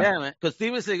calories. Yeah. Yeah, man. Because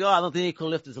Steven Seagal, I don't think he can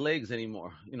lift his legs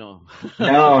anymore. No.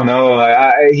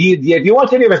 If you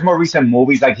watch any of his more recent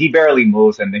movies, like he barely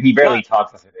moves and he barely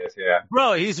talks as it is. Yeah.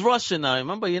 Bro, he's Russian now.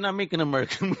 Remember, you're not making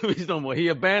American movies no more. He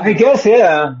abandoned. I guess,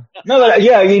 yeah. No,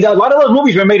 a lot of those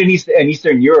movies were made in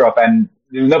Eastern Europe, and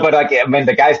but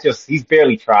the guy's he's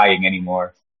barely trying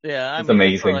anymore. Yeah, it's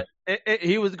amazing.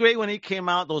 He was great when he came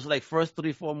out. Those first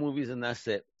 3-4 movies, and that's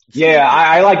it. Yeah,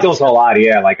 I like those a lot.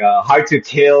 Yeah, like Hard to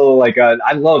Kill.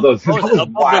 I love those. That was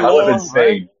wild. That was insane.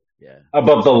 Right? Yeah.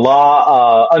 Above the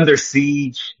Law, Under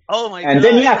Siege. Oh my god! And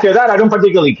then after that, I don't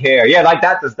particularly care. Yeah, like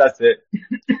that's it.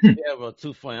 Yeah, bro,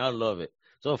 too funny. I love it.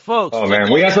 So, folks. Oh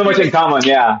man, we have so much in common.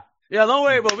 Yeah. Yeah, don't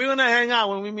worry, bro. We're gonna hang out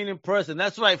when we meet in person.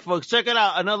 That's right, folks. Check it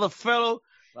out. Another fellow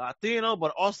Latino,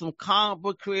 but awesome comic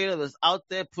book creator that's out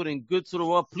there putting good to the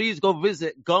world. Please go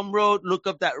visit Gumroad. Look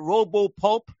up that Robo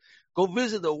Pulp. Go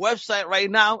visit the website right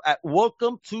now at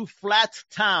Welcome to Flat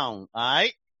Town. All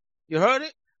right? You heard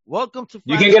it? Welcome to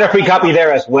Flat Town. You can get a free copy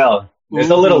there as well. There's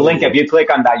a little link. If you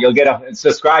click on that, you'll get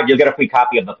subscribe. You'll get a free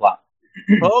copy of the plot.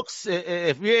 Folks,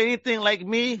 if you're anything like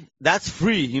me, that's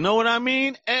free. You know what I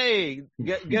mean? Hey,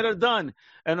 get it done.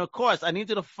 And of course, I need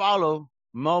you to follow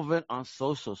Melvin on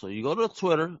social. So you go to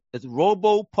Twitter, it's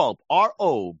RoboPulp,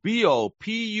 RoboPulp.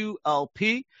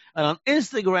 And on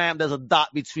Instagram, there's a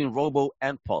dot between Robo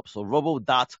and Pulp. So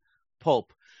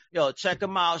Robo.Pulp. Yo, check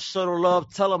him out, show the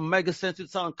love, tell him Mega sent you,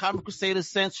 tell him Comic Crusaders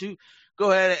sent you. Go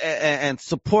ahead and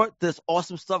support this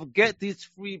awesome stuff. Get these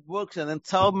free books and then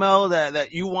tell Mel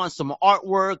that you want some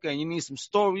artwork and you need some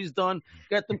stories done.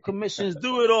 Get them commissions.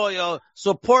 Do it all, yo.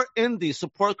 Support indie.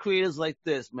 Support creators like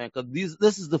this, man, because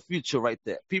this is the future right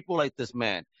there. People like this,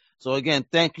 man. So, again,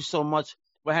 thank you so much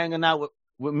for hanging out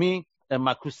with me and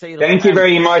my Crusader. Thank you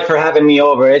very much for having me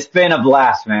over. It's been a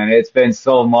blast, man. It's been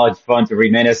so much fun to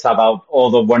reminisce about all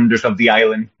the wonders of the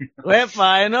island. Wepa,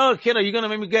 I know, kiddo. You're going to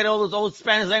make me get all those old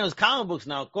Spanish language comic books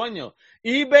now, coño.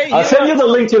 eBay. I'll send you the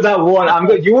link to that one. I'm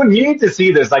good. You need to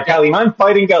see this. Like Calimán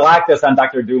fighting Galactus and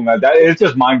Dr. Doom.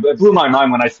 It blew my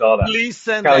mind when I saw that. Please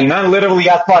send Calimán literally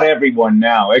has fought everyone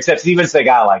now, except Steven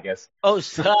Seagal, I guess. Oh,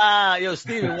 yo,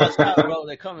 Steven, watch out, bro.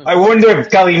 They're coming. I wonder if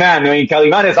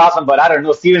Calimán is awesome, but I don't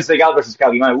know. Steven Seagal versus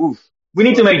Calimán. Oof. We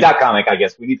need to make that comic, I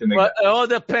guess. We need to make it all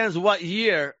depends what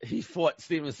year he fought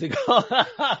Steven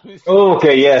Seagal.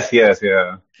 Okay, yes, yeah. If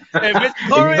it's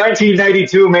current,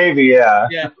 1992, maybe, yeah.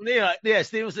 Yeah,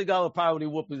 Steven Seagal would probably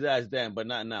whoop his ass then, but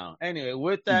not now. Anyway,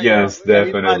 with that, yes,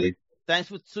 definitely. Thanks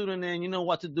for tuning in. You know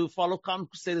what to do. Follow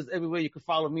Comic Crusaders everywhere. You can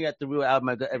follow me at The Real Al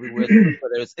Mega everywhere.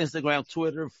 Whether it's Instagram,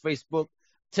 Twitter, Facebook,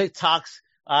 TikToks.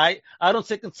 I don't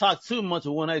take and talk too much,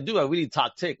 but when I do, I really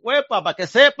talk tick. Wepa, para que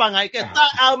sepan, ahí que está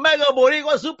Al Mega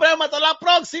Boricua Supremo. Hasta la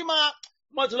próxima.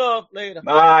 Much love. Later.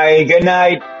 Bye. Good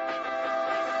night.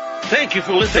 Thank you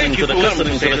for listening to the Comic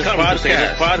Crusaders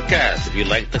podcast. If you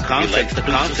like the concept,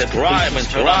 subscribe and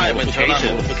turn on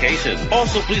notifications.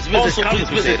 Also, please visit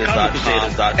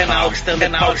ComicCrusaders.com and our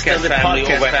extended podcast family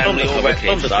over at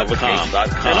undercovercams.com.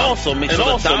 And also make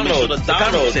sure to download the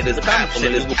Comic Crusaders app on the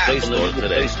Google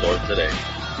Play Store today.